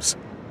games.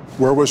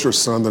 Where was your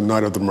son the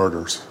night of the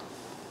murders?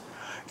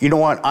 You know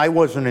what? I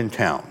wasn't in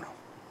town.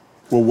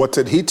 Well, what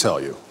did he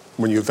tell you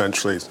when you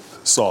eventually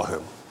saw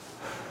him?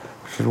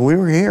 He said, we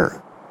were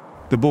here.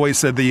 The boys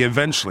said they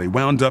eventually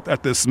wound up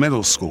at this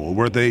middle school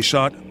where they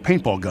shot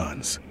paintball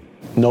guns.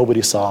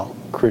 Nobody saw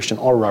Christian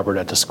or Robert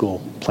at the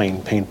school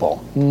playing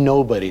paintball.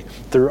 Nobody.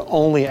 Their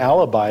only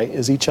alibi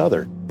is each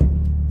other.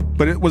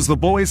 But it was the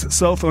boys'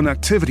 cell phone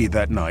activity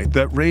that night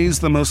that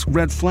raised the most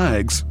red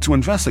flags to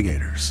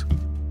investigators.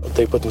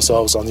 They put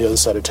themselves on the other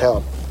side of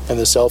town, and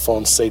the cell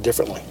phones say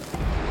differently.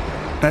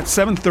 At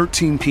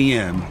 7:13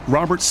 p.m.,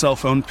 Robert's cell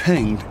phone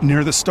pinged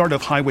near the start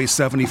of Highway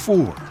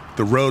 74,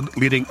 the road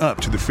leading up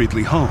to the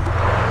Friedley home.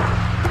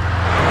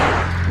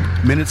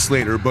 Minutes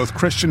later, both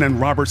Christian and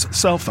Robert's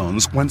cell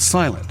phones went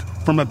silent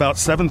from about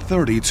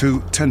 7:30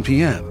 to 10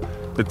 p.m.,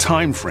 the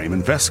time frame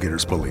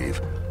investigators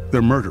believe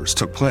their murders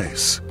took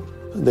place.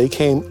 They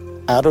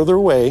came out of their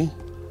way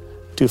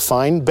to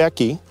find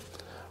Becky.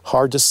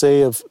 Hard to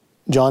say if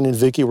John and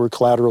Vicky were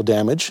collateral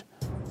damage.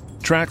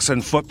 Tracks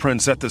and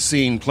footprints at the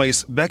scene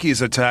place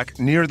Becky's attack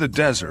near the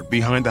desert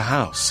behind the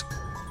house.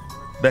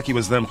 Becky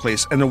was then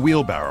placed in a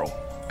wheelbarrow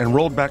and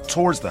rolled back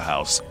towards the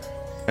house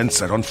and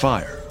set on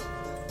fire.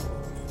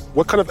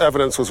 What kind of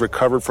evidence was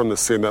recovered from the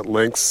scene that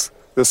links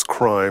this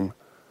crime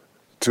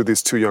to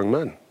these two young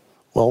men?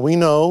 Well, we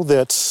know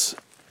that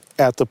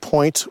at the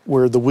point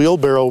where the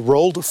wheelbarrow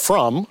rolled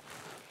from,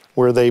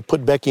 where they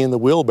put Becky in the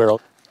wheelbarrow,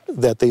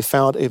 that they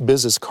found a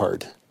business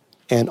card.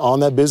 And on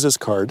that business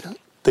card,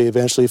 they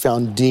eventually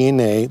found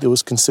DNA that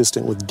was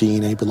consistent with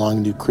DNA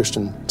belonging to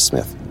Christian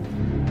Smith.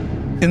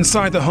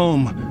 Inside the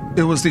home,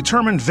 it was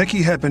determined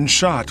Vicky had been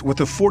shot with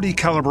a .40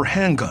 caliber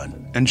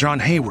handgun and John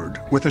Hayward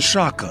with a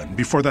shotgun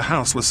before the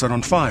house was set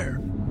on fire.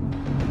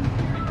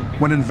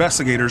 When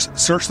investigators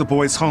searched the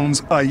boys'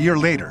 homes a year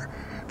later,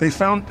 they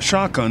found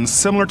shotguns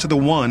similar to the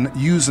one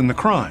used in the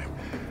crime.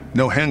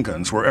 No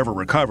handguns were ever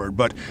recovered,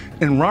 but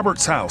in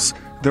Robert's house,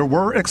 there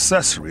were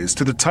accessories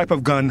to the type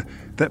of gun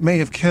that may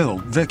have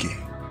killed Vicky.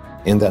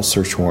 In that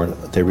search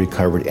warrant, they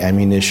recovered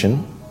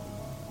ammunition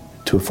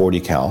to a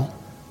 .40 cal,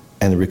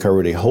 and they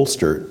recovered a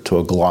holster to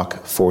a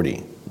Glock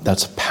 40.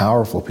 That's a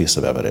powerful piece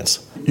of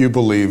evidence. You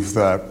believe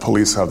that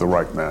police have the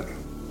right men?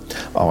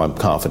 Oh, I'm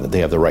confident they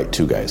have the right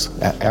two guys.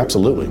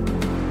 Absolutely.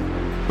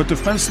 But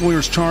defense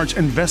lawyers charge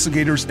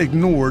investigators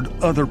ignored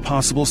other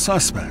possible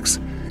suspects,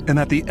 and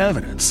that the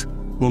evidence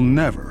will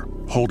never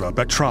hold up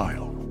at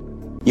trial.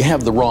 You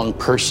have the wrong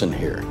person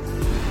here.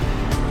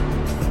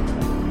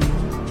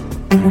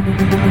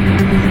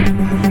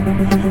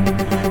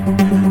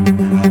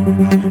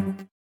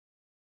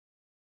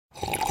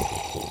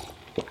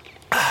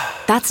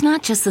 That's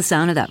not just the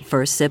sound of that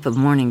first sip of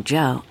Morning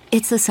Joe.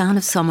 It's the sound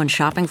of someone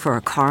shopping for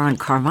a car on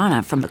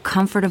Carvana from the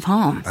comfort of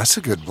home. That's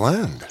a good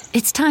blend.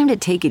 It's time to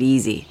take it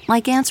easy,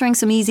 like answering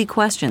some easy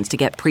questions to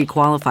get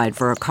pre-qualified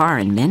for a car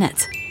in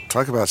minutes.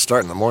 Talk about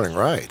starting the morning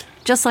right.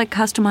 Just like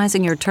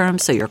customizing your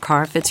terms so your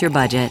car fits your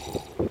budget.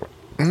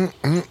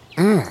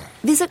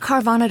 Visit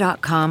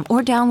Carvana.com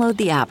or download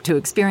the app to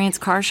experience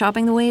car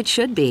shopping the way it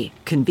should be.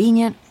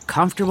 Convenient,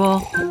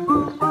 comfortable.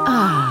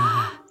 Ah.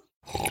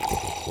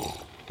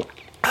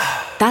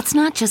 That's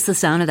not just the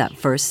sound of that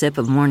first sip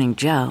of Morning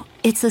Joe.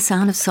 It's the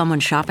sound of someone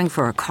shopping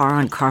for a car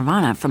on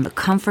Carvana from the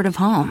comfort of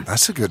home.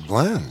 That's a good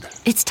blend.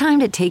 It's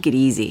time to take it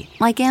easy,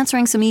 like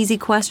answering some easy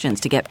questions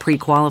to get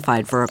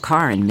pre-qualified for a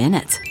car in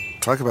minutes.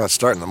 Talk about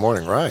starting the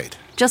morning right.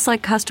 Just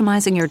like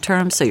customizing your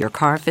terms so your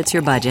car fits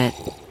your budget.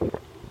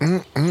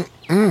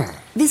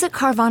 Visit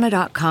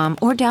Carvana.com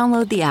or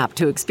download the app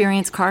to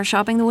experience car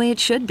shopping the way it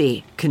should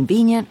be.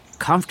 Convenient,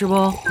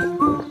 comfortable.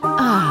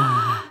 Ah.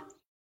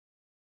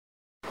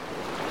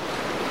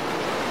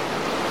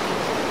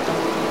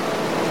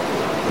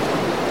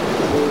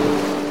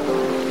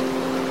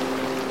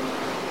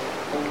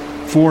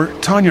 For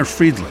Tanya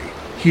Friedley,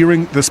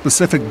 hearing the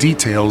specific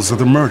details of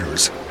the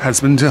murders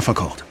has been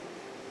difficult.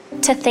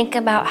 To think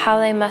about how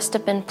they must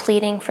have been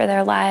pleading for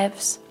their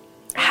lives,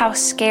 how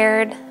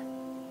scared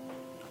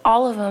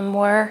all of them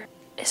were,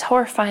 is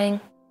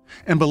horrifying.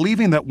 And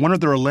believing that one of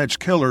their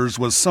alleged killers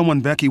was someone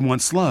Becky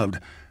once loved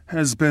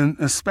has been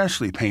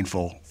especially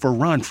painful for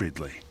Ron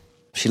Friedley.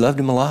 She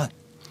loved him a lot.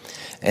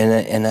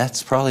 And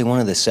that's probably one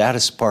of the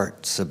saddest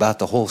parts about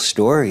the whole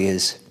story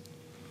is,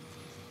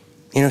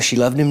 you know, she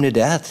loved him to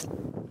death.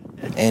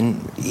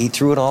 And he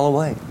threw it all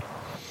away.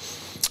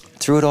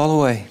 Threw it all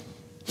away.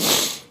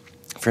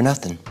 For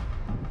nothing.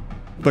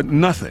 But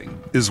nothing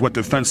is what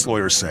defense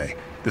lawyers say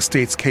the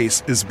state's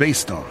case is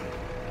based on.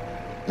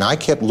 And I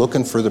kept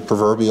looking for the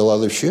proverbial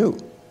other shoe.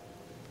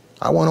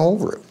 I went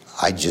over it.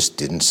 I just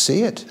didn't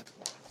see it.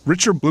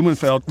 Richard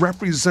Blumenfeld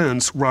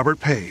represents Robert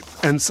Pape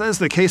and says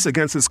the case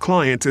against his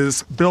client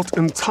is built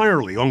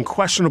entirely on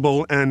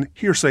questionable and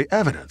hearsay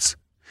evidence.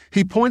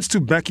 He points to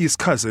Becky's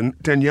cousin,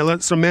 Daniela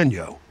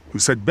Semenyo, who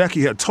said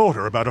Becky had told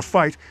her about a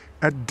fight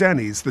at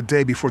Denny's the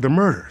day before the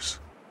murders.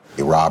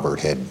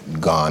 Robert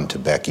had gone to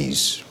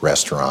Becky's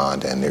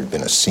restaurant and there'd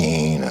been a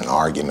scene, an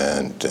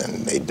argument,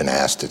 and they'd been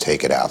asked to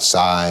take it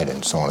outside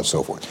and so on and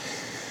so forth.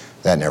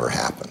 That never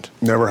happened.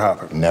 Never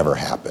happened? Never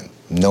happened.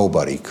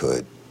 Nobody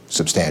could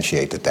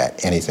substantiate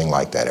that anything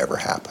like that ever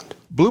happened.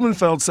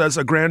 Blumenfeld says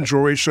a grand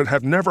jury should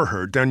have never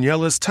heard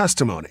Daniela's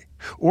testimony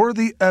or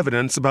the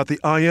evidence about the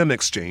IM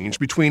exchange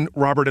between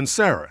Robert and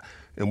Sarah,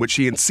 in which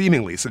he had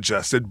seemingly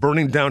suggested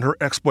burning down her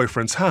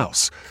ex-boyfriend's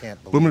house.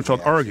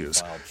 Blumenfeld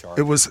argues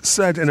it was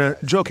said in a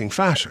joking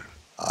fashion.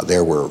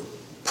 There were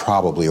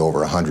probably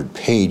over 100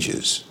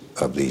 pages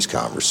of these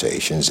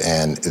conversations,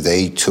 and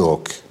they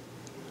took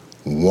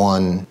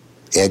one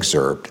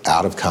excerpt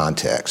out of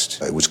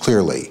context. It was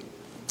clearly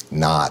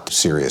not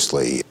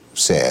seriously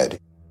said.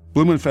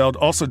 Blumenfeld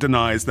also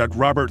denies that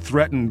Robert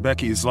threatened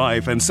Becky's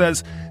life and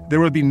says there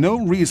would be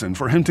no reason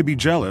for him to be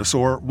jealous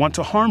or want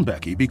to harm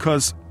Becky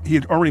because he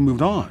had already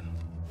moved on.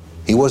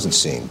 He wasn't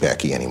seeing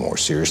Becky anymore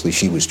seriously.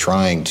 She was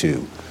trying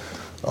to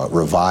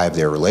revive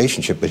their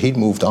relationship, but he'd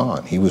moved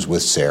on. He was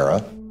with Sarah.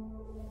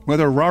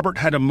 Whether Robert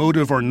had a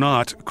motive or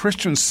not,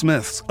 Christian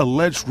Smith's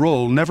alleged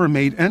role never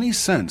made any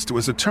sense to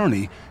his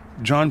attorney,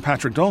 John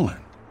Patrick Dolan.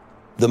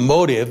 The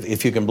motive,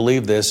 if you can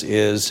believe this,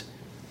 is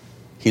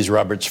he's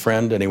Robert's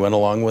friend and he went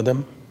along with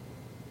him.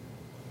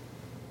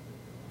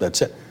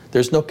 That's it.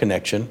 There's no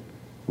connection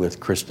with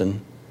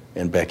Kristen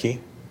and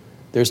Becky.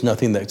 There's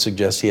nothing that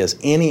suggests he has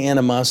any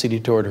animosity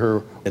toward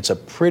her. It's a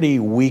pretty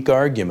weak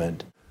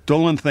argument.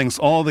 Dolan thinks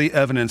all the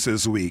evidence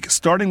is weak,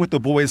 starting with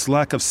the boy's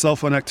lack of cell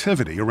phone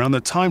activity around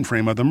the time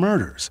frame of the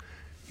murders.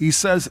 He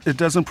says it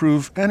doesn't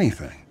prove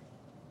anything.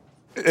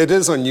 It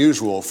is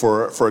unusual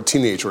for a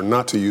teenager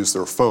not to use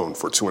their phone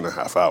for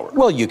 2.5 hours.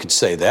 Well, you could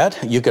say that.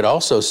 You could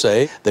also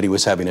say that he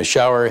was having a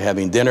shower,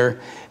 having dinner,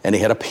 and he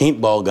had a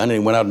paintball gun and he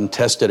went out and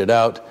tested it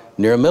out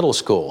near a middle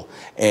school.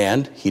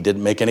 And he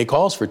didn't make any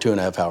calls for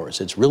 2.5 hours.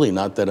 It's really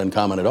not that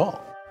uncommon at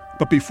all.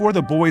 But before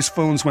the boys'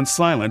 phones went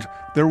silent,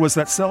 there was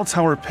that cell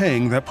tower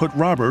ping that put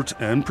Robert,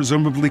 and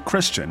presumably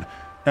Christian,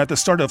 at the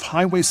start of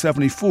Highway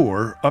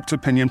 74 up to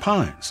Pinyon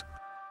Pines.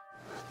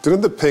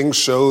 Didn't the ping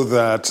show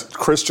that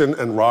Christian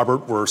and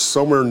Robert were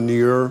somewhere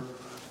near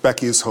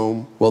Becky's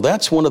home? Well,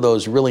 that's one of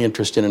those really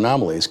interesting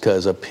anomalies,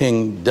 because a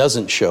ping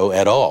doesn't show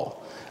at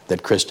all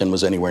that Kristen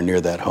was anywhere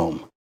near that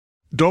home.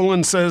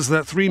 Dolan says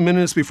that 3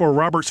 minutes before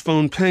Robert's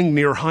phone pinged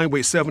near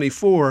Highway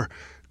 74,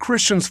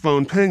 Christian's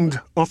phone pinged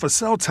off a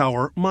cell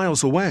tower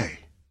miles away.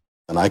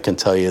 And I can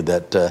tell you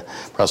that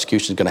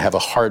prosecution is going to have a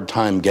hard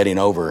time getting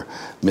over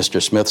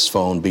Mr. Smith's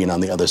phone being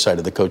on the other side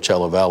of the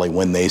Coachella Valley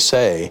when they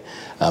say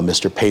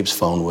Mr. Pape's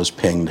phone was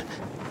pinged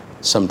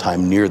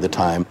sometime near the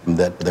time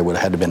that there would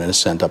have had to been an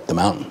ascent up the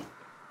mountain.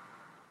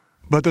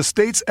 But the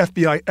state's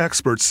FBI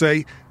experts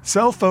say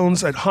cell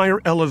phones at higher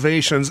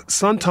elevations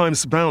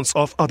sometimes bounce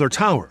off other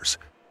towers.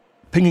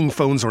 Pinging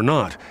phones or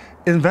not,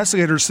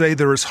 investigators say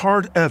there is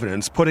hard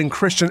evidence putting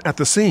Christian at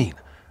the scene,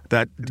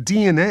 that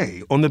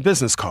DNA on the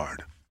business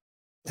card.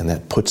 And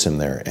that puts him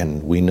there,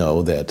 and we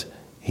know that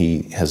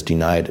he has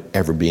denied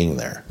ever being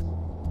there.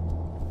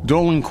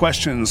 Dolan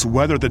questions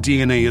whether the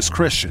DNA is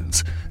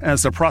Christian's,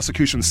 as the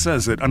prosecution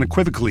says it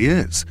unequivocally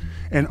is,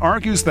 and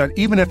argues that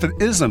even if it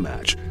is a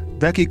match,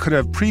 Becky could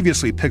have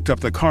previously picked up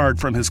the card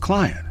from his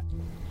client.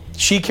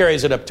 She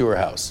carries it up to her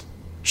house.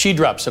 She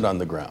drops it on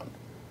the ground.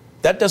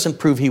 That doesn't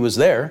prove he was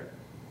there.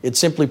 It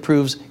simply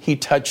proves he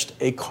touched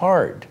a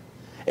card.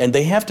 And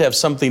they have to have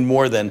something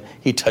more than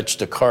he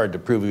touched a card to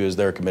prove he was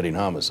there committing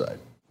homicide.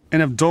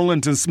 And if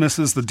Dolan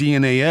dismisses the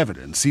DNA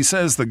evidence, he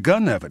says the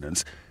gun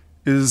evidence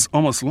is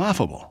almost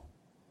laughable.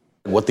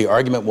 What the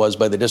argument was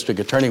by the district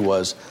attorney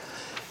was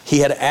he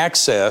had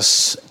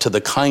access to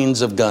the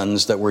kinds of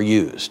guns that were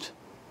used.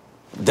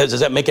 Does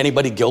that make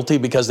anybody guilty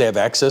because they have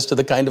access to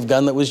the kind of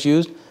gun that was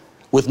used?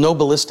 With no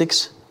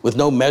ballistics, with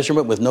no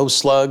measurement, with no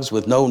slugs,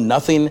 with no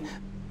nothing.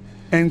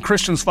 And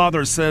Christian's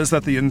father says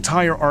that the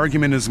entire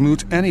argument is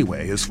moot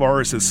anyway as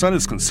far as his son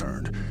is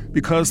concerned,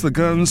 because the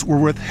guns were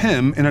with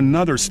him in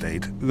another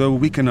state the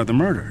weekend of the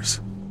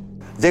murders.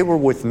 They were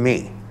with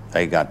me.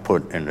 They got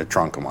put in the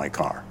trunk of my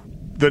car.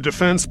 The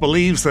defense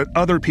believes that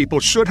other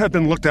people should have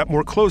been looked at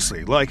more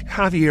closely, like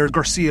Javier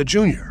Garcia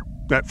Jr.,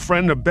 that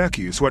friend of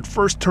Becky's who had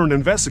first turned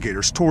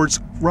investigators towards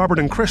Robert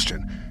and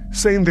Christian,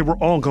 saying they were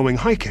all going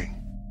hiking.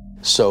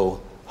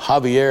 So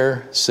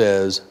Javier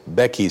says,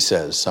 Becky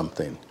says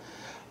something.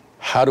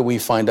 How do we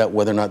find out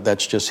whether or not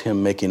that's just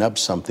him making up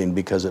something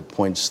because it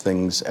points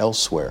things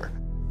elsewhere?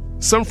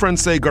 Some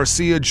friends say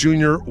Garcia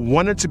Jr.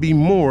 wanted to be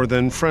more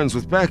than friends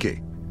with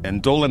Becky.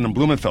 And Dolan and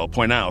Blumenfeld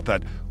point out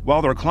that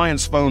while their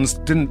clients' phones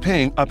didn't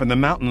ping up in the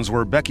mountains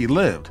where Becky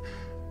lived,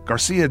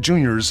 Garcia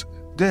Jr.'s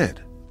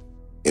did.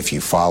 If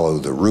you follow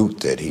the route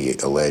that he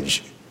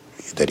alleged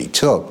that he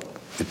took,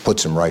 it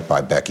puts him right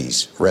by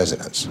Becky's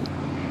residence.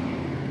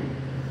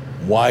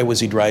 Why was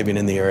he driving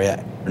in the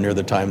area near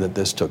the time that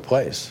this took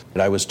place?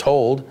 And I was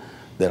told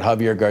that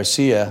Javier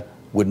Garcia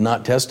would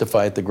not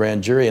testify at the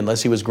grand jury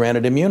unless he was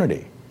granted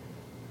immunity.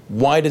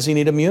 Why does he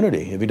need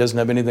immunity if he doesn't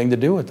have anything to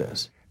do with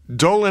this?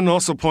 Dolan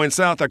also points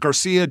out that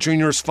Garcia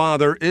Jr.'s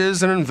father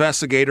is an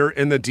investigator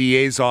in the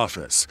DA's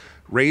office,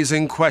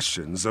 raising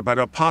questions about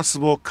a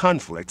possible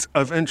conflict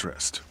of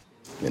interest.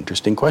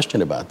 Interesting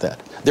question about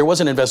that. There was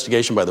an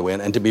investigation, by the way,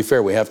 and to be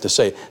fair, we have to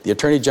say, the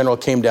Attorney General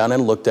came down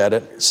and looked at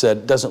it,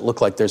 said, doesn't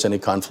look like there's any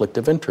conflict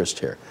of interest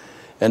here.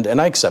 And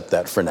I accept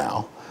that for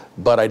now,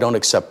 but I don't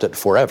accept it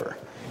forever.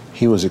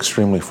 He was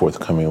extremely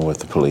forthcoming with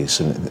the police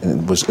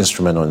and was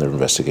instrumental in their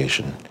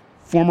investigation.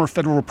 Former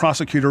federal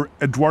prosecutor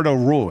Eduardo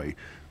Roy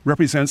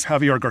represents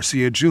Javier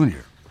Garcia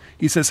Jr.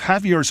 He says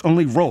Javier's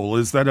only role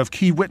is that of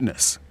key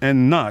witness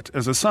and not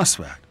as a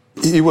suspect.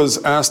 He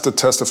was asked to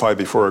testify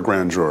before a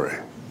grand jury.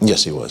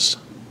 Yes, he was.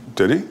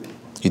 Did he?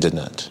 He did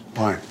not.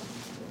 Why?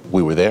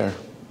 We were there,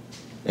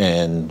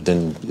 and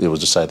then it was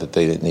decided that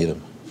they didn't need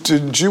him.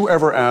 Did you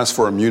ever ask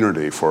for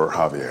immunity for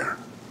Javier?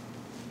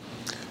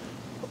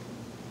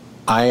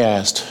 I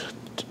asked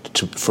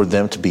for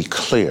them to be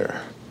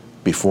clear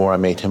before I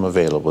made him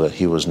available that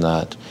he was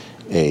not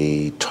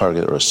a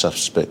target or a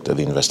suspect of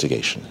the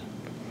investigation.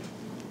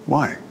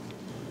 Why?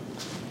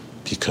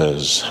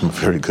 Because I'm a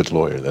very good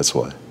lawyer, that's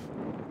why.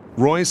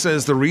 Roy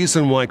says the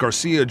reason why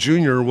Garcia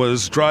Jr.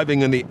 was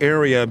driving in the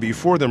area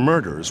before the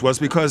murders was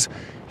because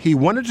he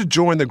wanted to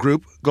join the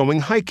group going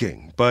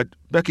hiking, but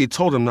Becky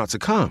told him not to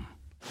come.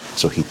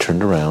 So he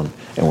turned around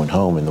and went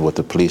home, and what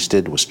the police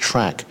did was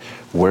track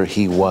where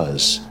he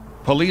was.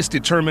 Police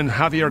determined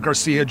Javier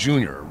Garcia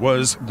Jr.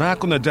 was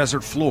back on the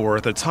desert floor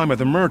at the time of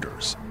the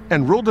murders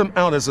and ruled him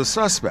out as a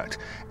suspect.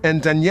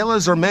 And Daniela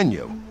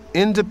Zarmeño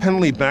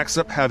independently backs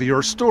up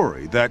Javier's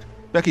story that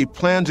Becky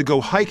planned to go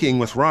hiking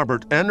with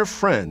Robert and a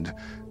friend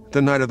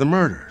the night of the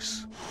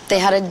murders. They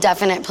had a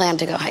definite plan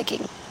to go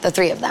hiking, the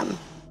three of them.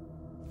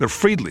 The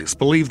Friedleys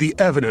believe the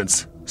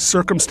evidence,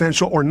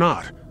 circumstantial or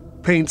not,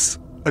 paints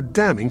a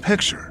damning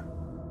picture.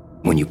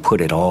 When you put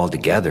it all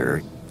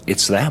together,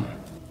 it's them.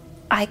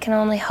 I can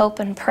only hope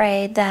and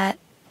pray that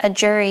a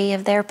jury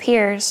of their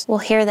peers will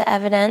hear the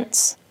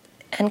evidence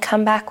and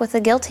come back with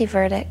a guilty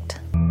verdict.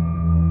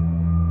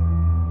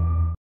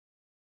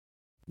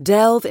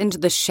 Delve into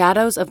the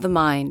shadows of the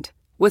mind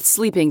with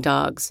Sleeping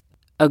Dogs,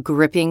 a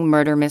gripping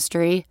murder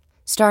mystery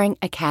starring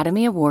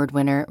Academy Award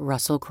winner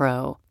Russell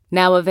Crowe.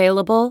 Now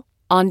available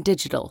on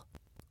digital.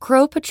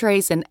 Crowe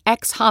portrays an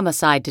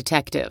ex-homicide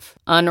detective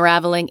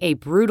unraveling a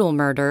brutal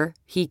murder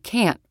he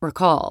can't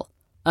recall.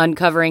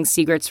 Uncovering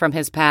secrets from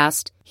his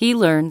past, he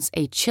learns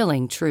a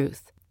chilling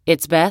truth.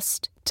 It's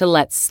best to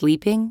let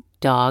sleeping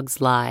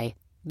dogs lie.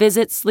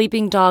 Visit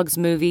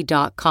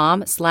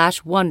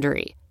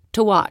sleepingdogsmovie.com/Wondery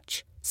to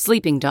watch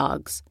Sleeping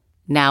Dogs,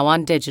 now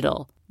on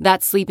digital.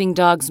 That's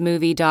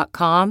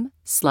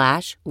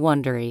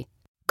sleepingdogsmovie.com/Wondery.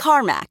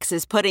 CarMax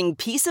is putting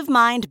peace of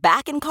mind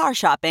back in car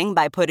shopping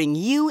by putting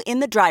you in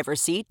the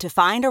driver's seat to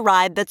find a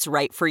ride that's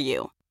right for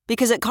you.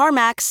 Because at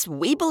CarMax,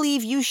 we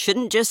believe you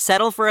shouldn't just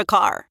settle for a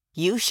car.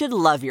 You should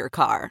love your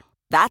car.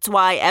 That's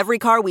why every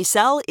car we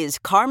sell is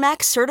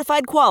CarMax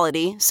certified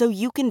quality, so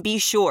you can be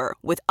sure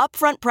with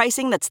upfront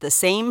pricing that's the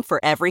same for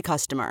every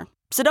customer.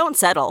 So don't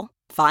settle.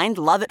 Find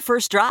love at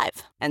first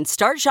drive and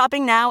start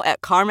shopping now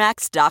at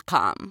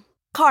CarMax.com.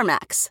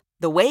 CarMax,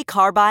 the way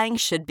car buying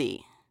should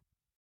be.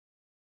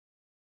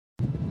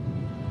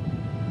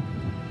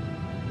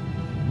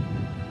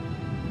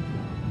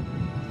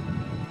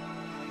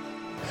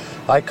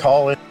 I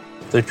call it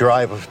the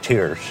drive of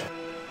tears.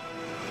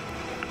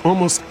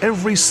 Almost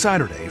every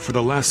Saturday for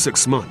the last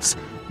 6 months,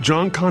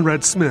 John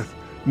Conrad Smith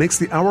makes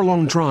the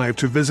hour-long drive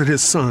to visit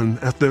his son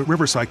at the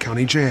Riverside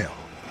County Jail.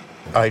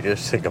 I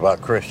just think about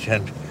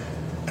Christian,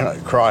 and I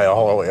cry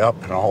all the way up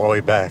and all the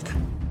way back.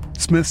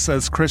 Smith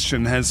says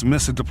Christian has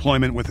missed a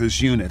deployment with his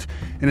unit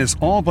and is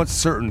all but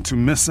certain to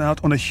miss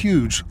out on a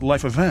huge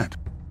life event.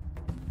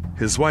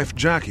 His wife,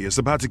 Jackie, is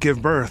about to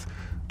give birth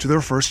to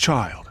their first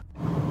child.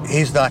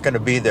 He's not going to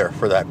be there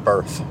for that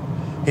birth.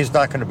 He's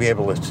not going to be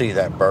able to see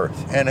that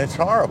birth. And it's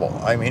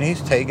horrible. I mean, he's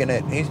taking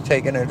it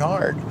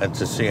hard. And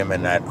to see him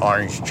in that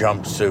orange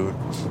jumpsuit,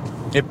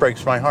 it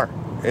breaks my heart.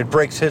 It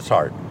breaks his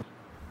heart.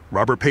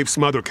 Robert Pape's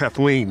mother,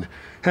 Kathleen,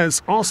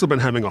 has also been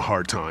having a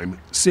hard time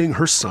seeing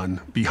her son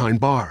behind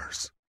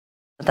bars.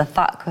 The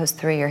thought goes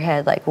through your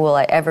head, like, will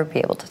I ever be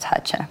able to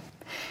touch him?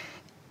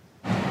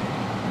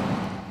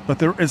 But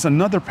there is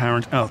another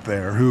parent out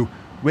there who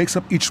wakes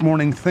up each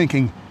morning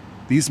thinking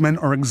these men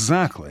are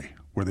exactly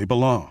where they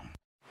belong.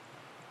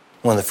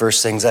 One of the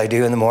first things I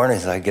do in the morning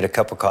is I get a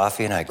cup of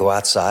coffee and I go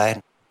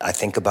outside. I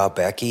think about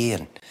Becky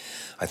and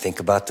I think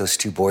about those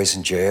two boys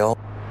in jail.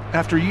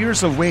 After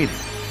years of waiting,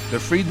 the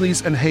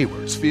Friedleys and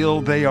Haywards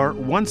feel they are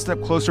one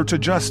step closer to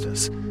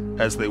justice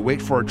as they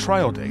wait for a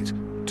trial date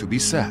to be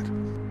set.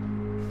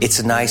 It's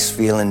a nice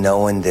feeling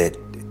knowing that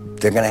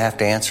they're going to have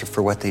to answer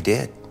for what they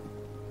did.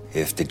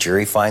 If the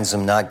jury finds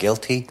them not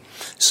guilty,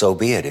 so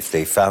be it. If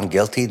they found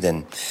guilty,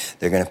 then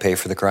they're going to pay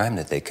for the crime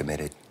that they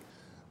committed.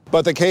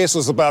 But the case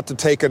was about to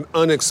take an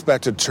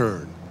unexpected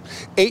turn.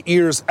 8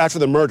 years after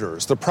the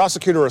murders, the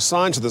prosecutor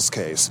assigned to this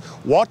case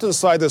walked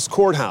inside this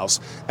courthouse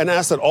and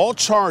asked that all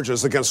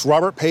charges against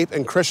Robert Pape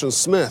and Christian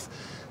Smith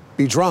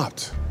be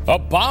dropped. A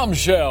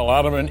bombshell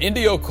out of an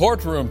Indio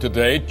courtroom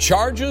today.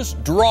 Charges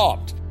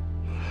dropped.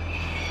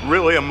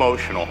 Really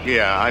emotional.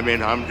 Yeah, I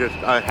mean, I'm just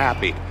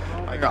happy.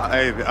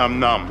 I'm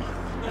numb.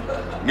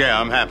 Yeah,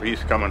 I'm happy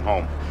he's coming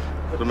home.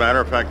 As a matter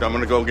of fact, I'm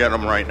going to go get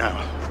him right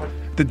now.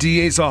 The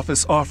DA's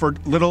office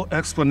offered little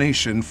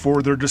explanation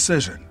for their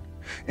decision.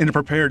 In a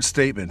prepared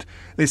statement,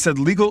 they said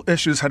legal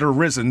issues had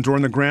arisen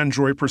during the grand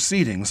jury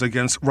proceedings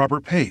against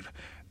Robert Pape,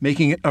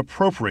 making it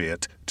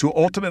appropriate to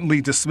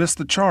ultimately dismiss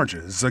the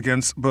charges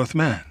against both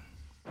men.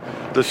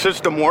 The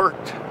system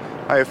worked.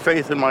 I have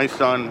faith in my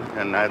son,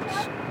 and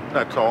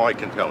that's all I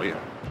can tell you.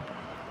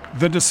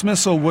 The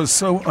dismissal was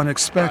so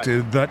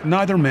unexpected that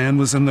neither man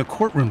was in the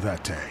courtroom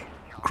that day.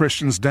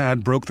 Christian's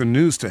dad broke the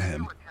news to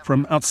him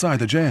from outside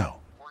the jail.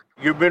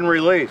 You've been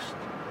released.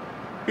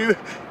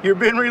 You've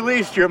been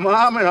released, your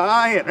mom and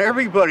I and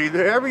everybody.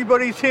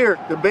 Everybody's here.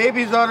 The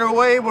baby's on her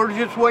way. We're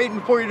just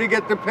waiting for you to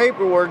get the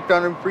paperwork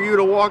done and for you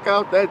to walk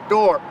out that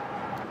door.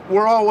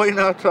 We're all waiting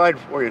outside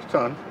for you,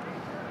 son.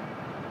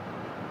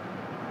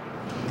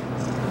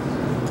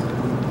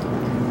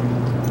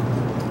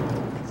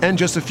 And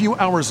just a few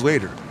hours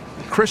later,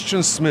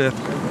 Christian Smith,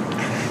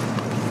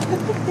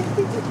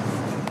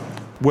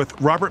 with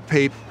Robert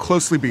Pape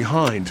closely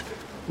behind,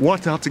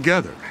 walked out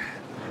together.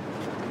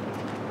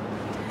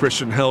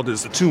 Christian held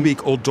his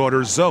 2-week-old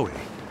daughter, Zoe,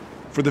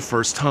 for the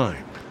first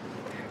time.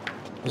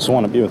 I just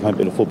want to be with my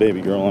beautiful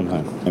baby girl and my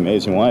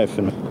amazing wife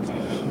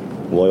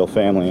and loyal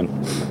family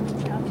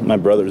and my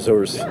brothers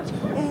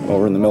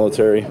over in the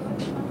military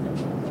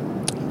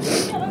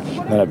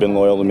that have been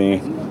loyal to me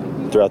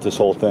throughout this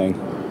whole thing.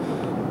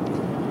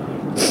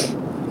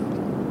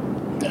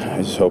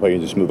 I just hope I can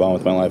just move on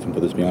with my life and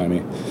put this behind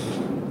me.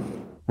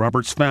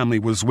 Robert's family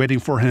was waiting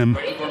for him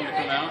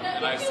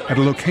at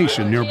a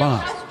location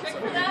nearby.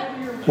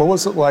 What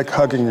was it like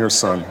hugging your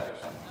son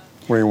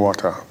when he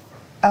walked out?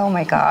 Oh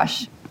my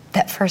gosh.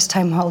 That first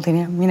time holding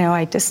him,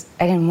 I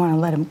didn't want to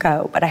let him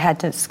go, but I had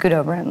to scoot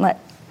over and let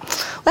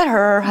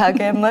her hug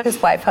him, let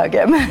his wife hug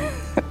him.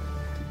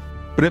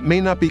 But it may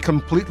not be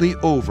completely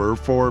over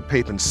for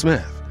Pape and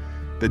Smith.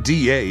 The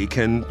DA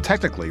can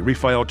technically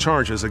refile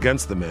charges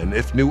against the men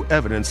if new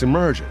evidence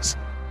emerges.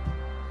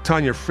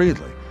 Tanya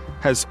Friedley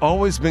has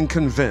always been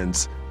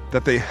convinced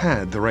that they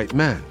had the right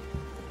men.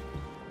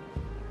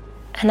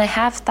 And I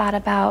have thought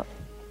about,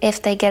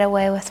 if they get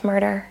away with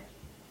murder,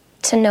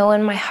 to know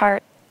in my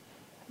heart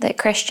that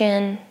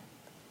Christian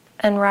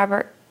and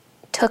Robert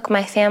took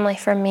my family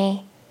from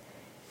me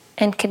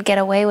and could get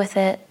away with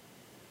it.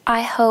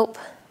 I hope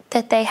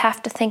that they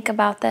have to think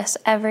about this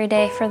every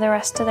day for the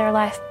rest of their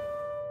life.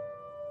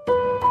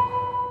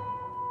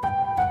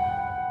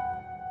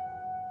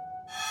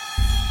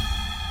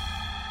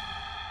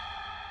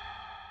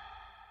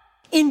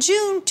 In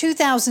June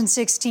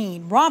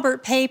 2016,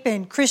 Robert Pape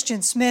and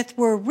Christian Smith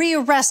were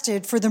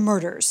rearrested for the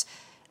murders.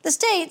 The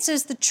state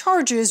says the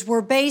charges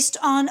were based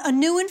on a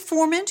new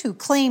informant who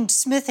claimed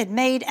Smith had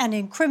made an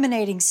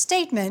incriminating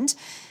statement,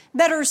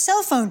 better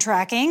cell phone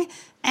tracking,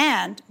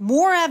 and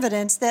more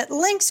evidence that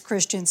links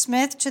Christian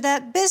Smith to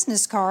that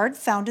business card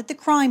found at the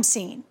crime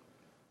scene.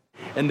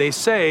 And they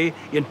say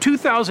in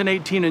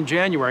 2018 in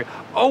January,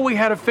 we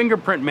had a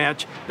fingerprint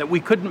match that we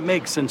couldn't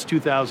make since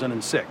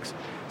 2006.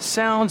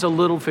 Sounds a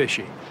little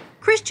fishy.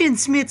 Christian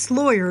Smith's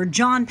lawyer,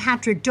 John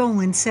Patrick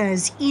Dolan,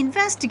 says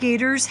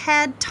investigators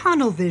had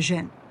tunnel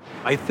vision.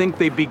 I think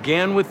they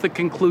began with the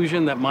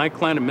conclusion that my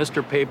client and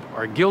Mr. Pape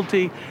are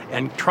guilty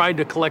and tried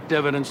to collect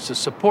evidence to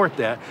support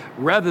that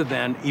rather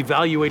than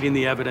evaluating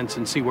the evidence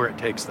and see where it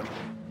takes them.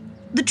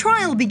 The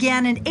trial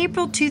began in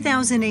April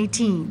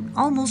 2018,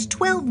 almost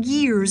 12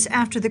 years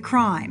after the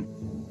crime.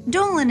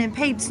 Dolan and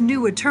Pape's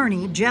new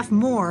attorney, Jeff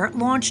Moore,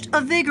 launched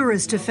a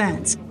vigorous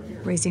defense,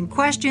 raising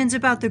questions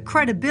about the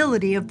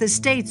credibility of the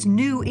state's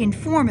new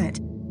informant,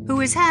 who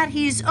has had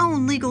his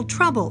own legal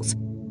troubles,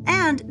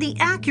 and the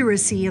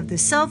accuracy of the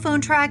cell phone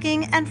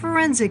tracking and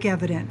forensic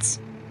evidence.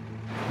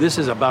 This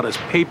is about as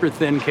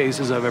paper-thin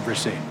case as I've ever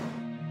seen.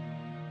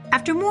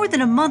 After more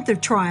than a month of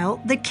trial,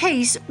 the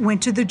case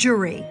went to the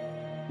jury.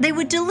 They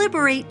would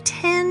deliberate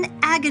 10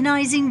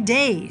 agonizing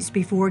days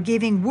before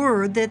giving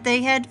word that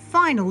they had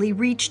finally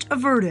reached a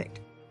verdict.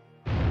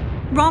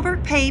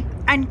 Robert Pape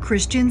and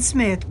Christian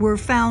Smith were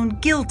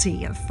found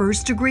guilty of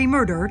first-degree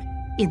murder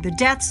in the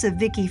deaths of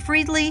Vicki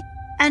Friedley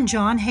and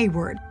John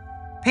Hayward.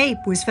 Pape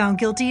was found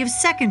guilty of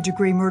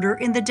second-degree murder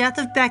in the death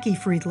of Becky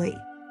Friedley.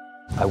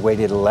 I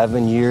waited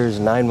 11 years,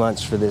 9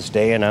 months for this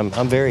day, and I'm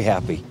very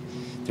happy.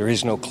 There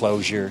is no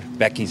closure.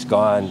 Becky's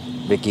gone.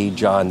 Vicki,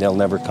 John, they'll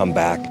never come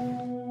back.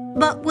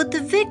 But what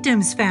the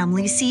victim's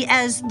family see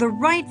as the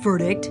right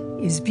verdict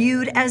is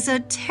viewed as a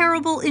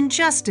terrible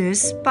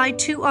injustice by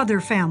two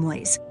other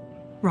families.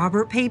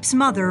 Robert Pape's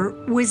mother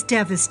was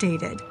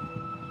devastated.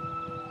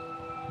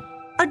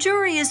 A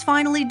jury has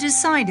finally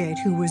decided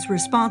who was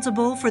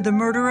responsible for the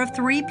murder of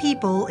 3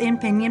 people in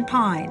Pinyon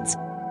Pines.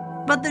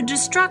 But the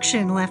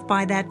destruction left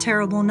by that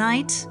terrible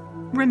night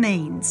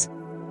remains.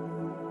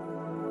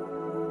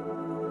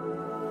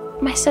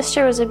 My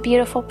sister was a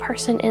beautiful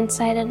person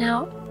inside and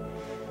out.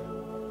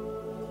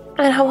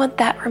 And I want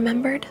that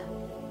remembered.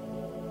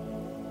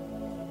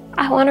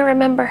 I want to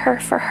remember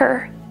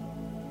her,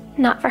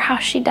 not for how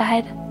she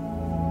died.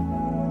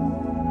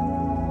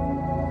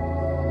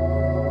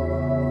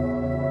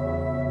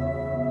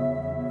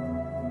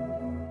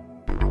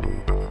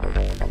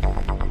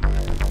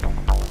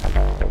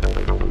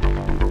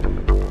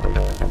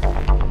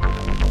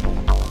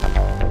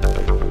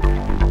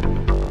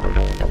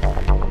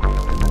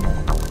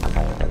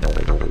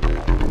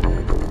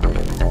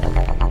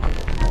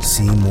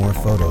 See more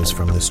photos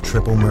from this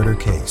triple murder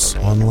case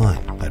online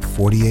at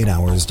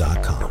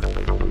 48hours.com.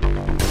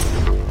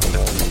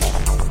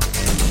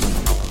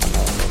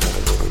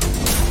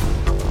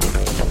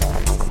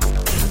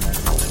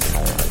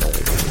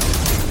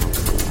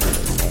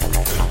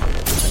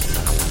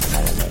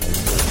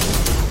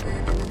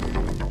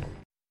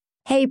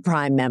 Hey,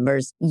 Prime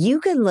members, you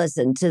can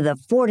listen to the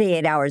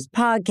 48 Hours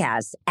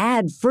podcast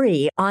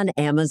ad-free on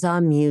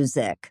Amazon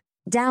Music.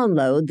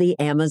 Download the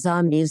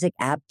Amazon Music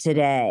app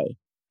today.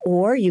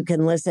 Or you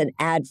can listen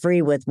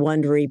ad-free with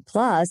Wondery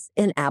Plus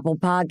in Apple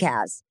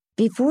Podcasts.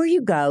 Before you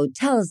go,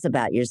 tell us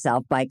about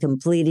yourself by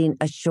completing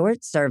a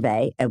short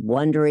survey at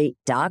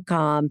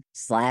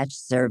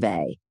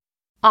Wondery.com/survey.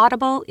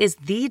 Audible is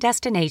the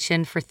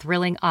destination for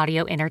thrilling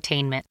audio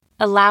entertainment.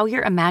 Allow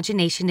your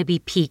imagination to be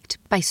piqued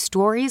by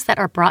stories that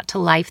are brought to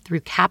life through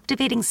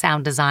captivating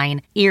sound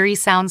design, eerie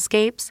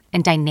soundscapes,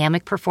 and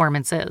dynamic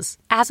performances.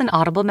 As an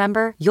Audible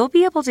member, you'll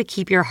be able to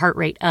keep your heart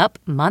rate up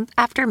month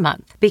after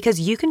month because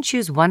you can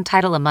choose one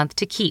title a month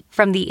to keep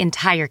from the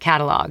entire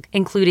catalog,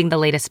 including the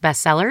latest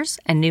bestsellers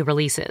and new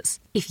releases.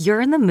 If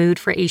you're in the mood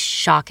for a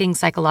shocking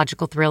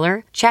psychological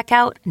thriller, check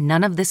out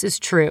None of This Is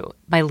True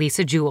by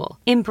Lisa Jewell.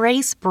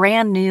 Embrace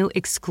brand new,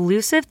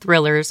 exclusive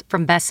thrillers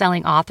from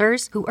best-selling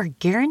authors who are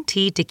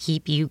guaranteed to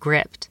keep you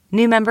gripped.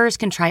 New members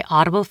can try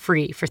Audible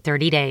free for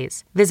 30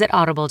 days. Visit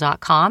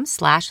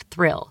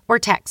audible.com/thrill or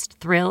text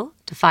thrill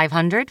to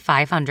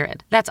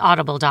 500-500. That's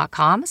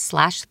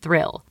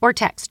audible.com/thrill or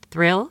text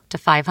thrill to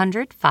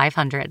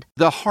 500-500.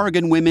 The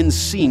Hargan women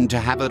seemed to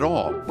have it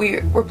all.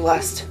 We were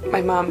blessed.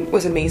 My mom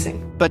was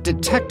amazing. But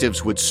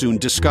detectives would soon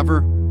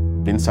discover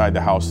inside the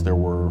house there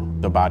were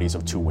the bodies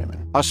of two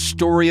women. A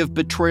story of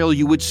betrayal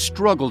you would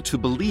struggle to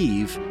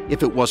believe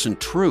if it wasn't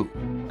true.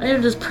 I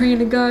am just praying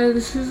to God,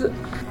 this is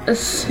a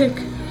sick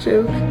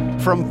joke.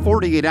 From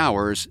 48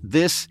 Hours,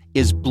 this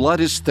is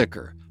Blood is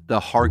Thicker, the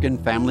Hargan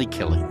family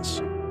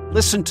killings.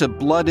 Listen to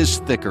Blood is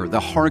Thicker, the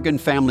Hargan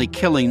family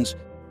killings,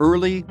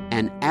 early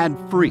and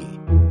ad-free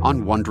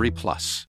on Wondery Plus.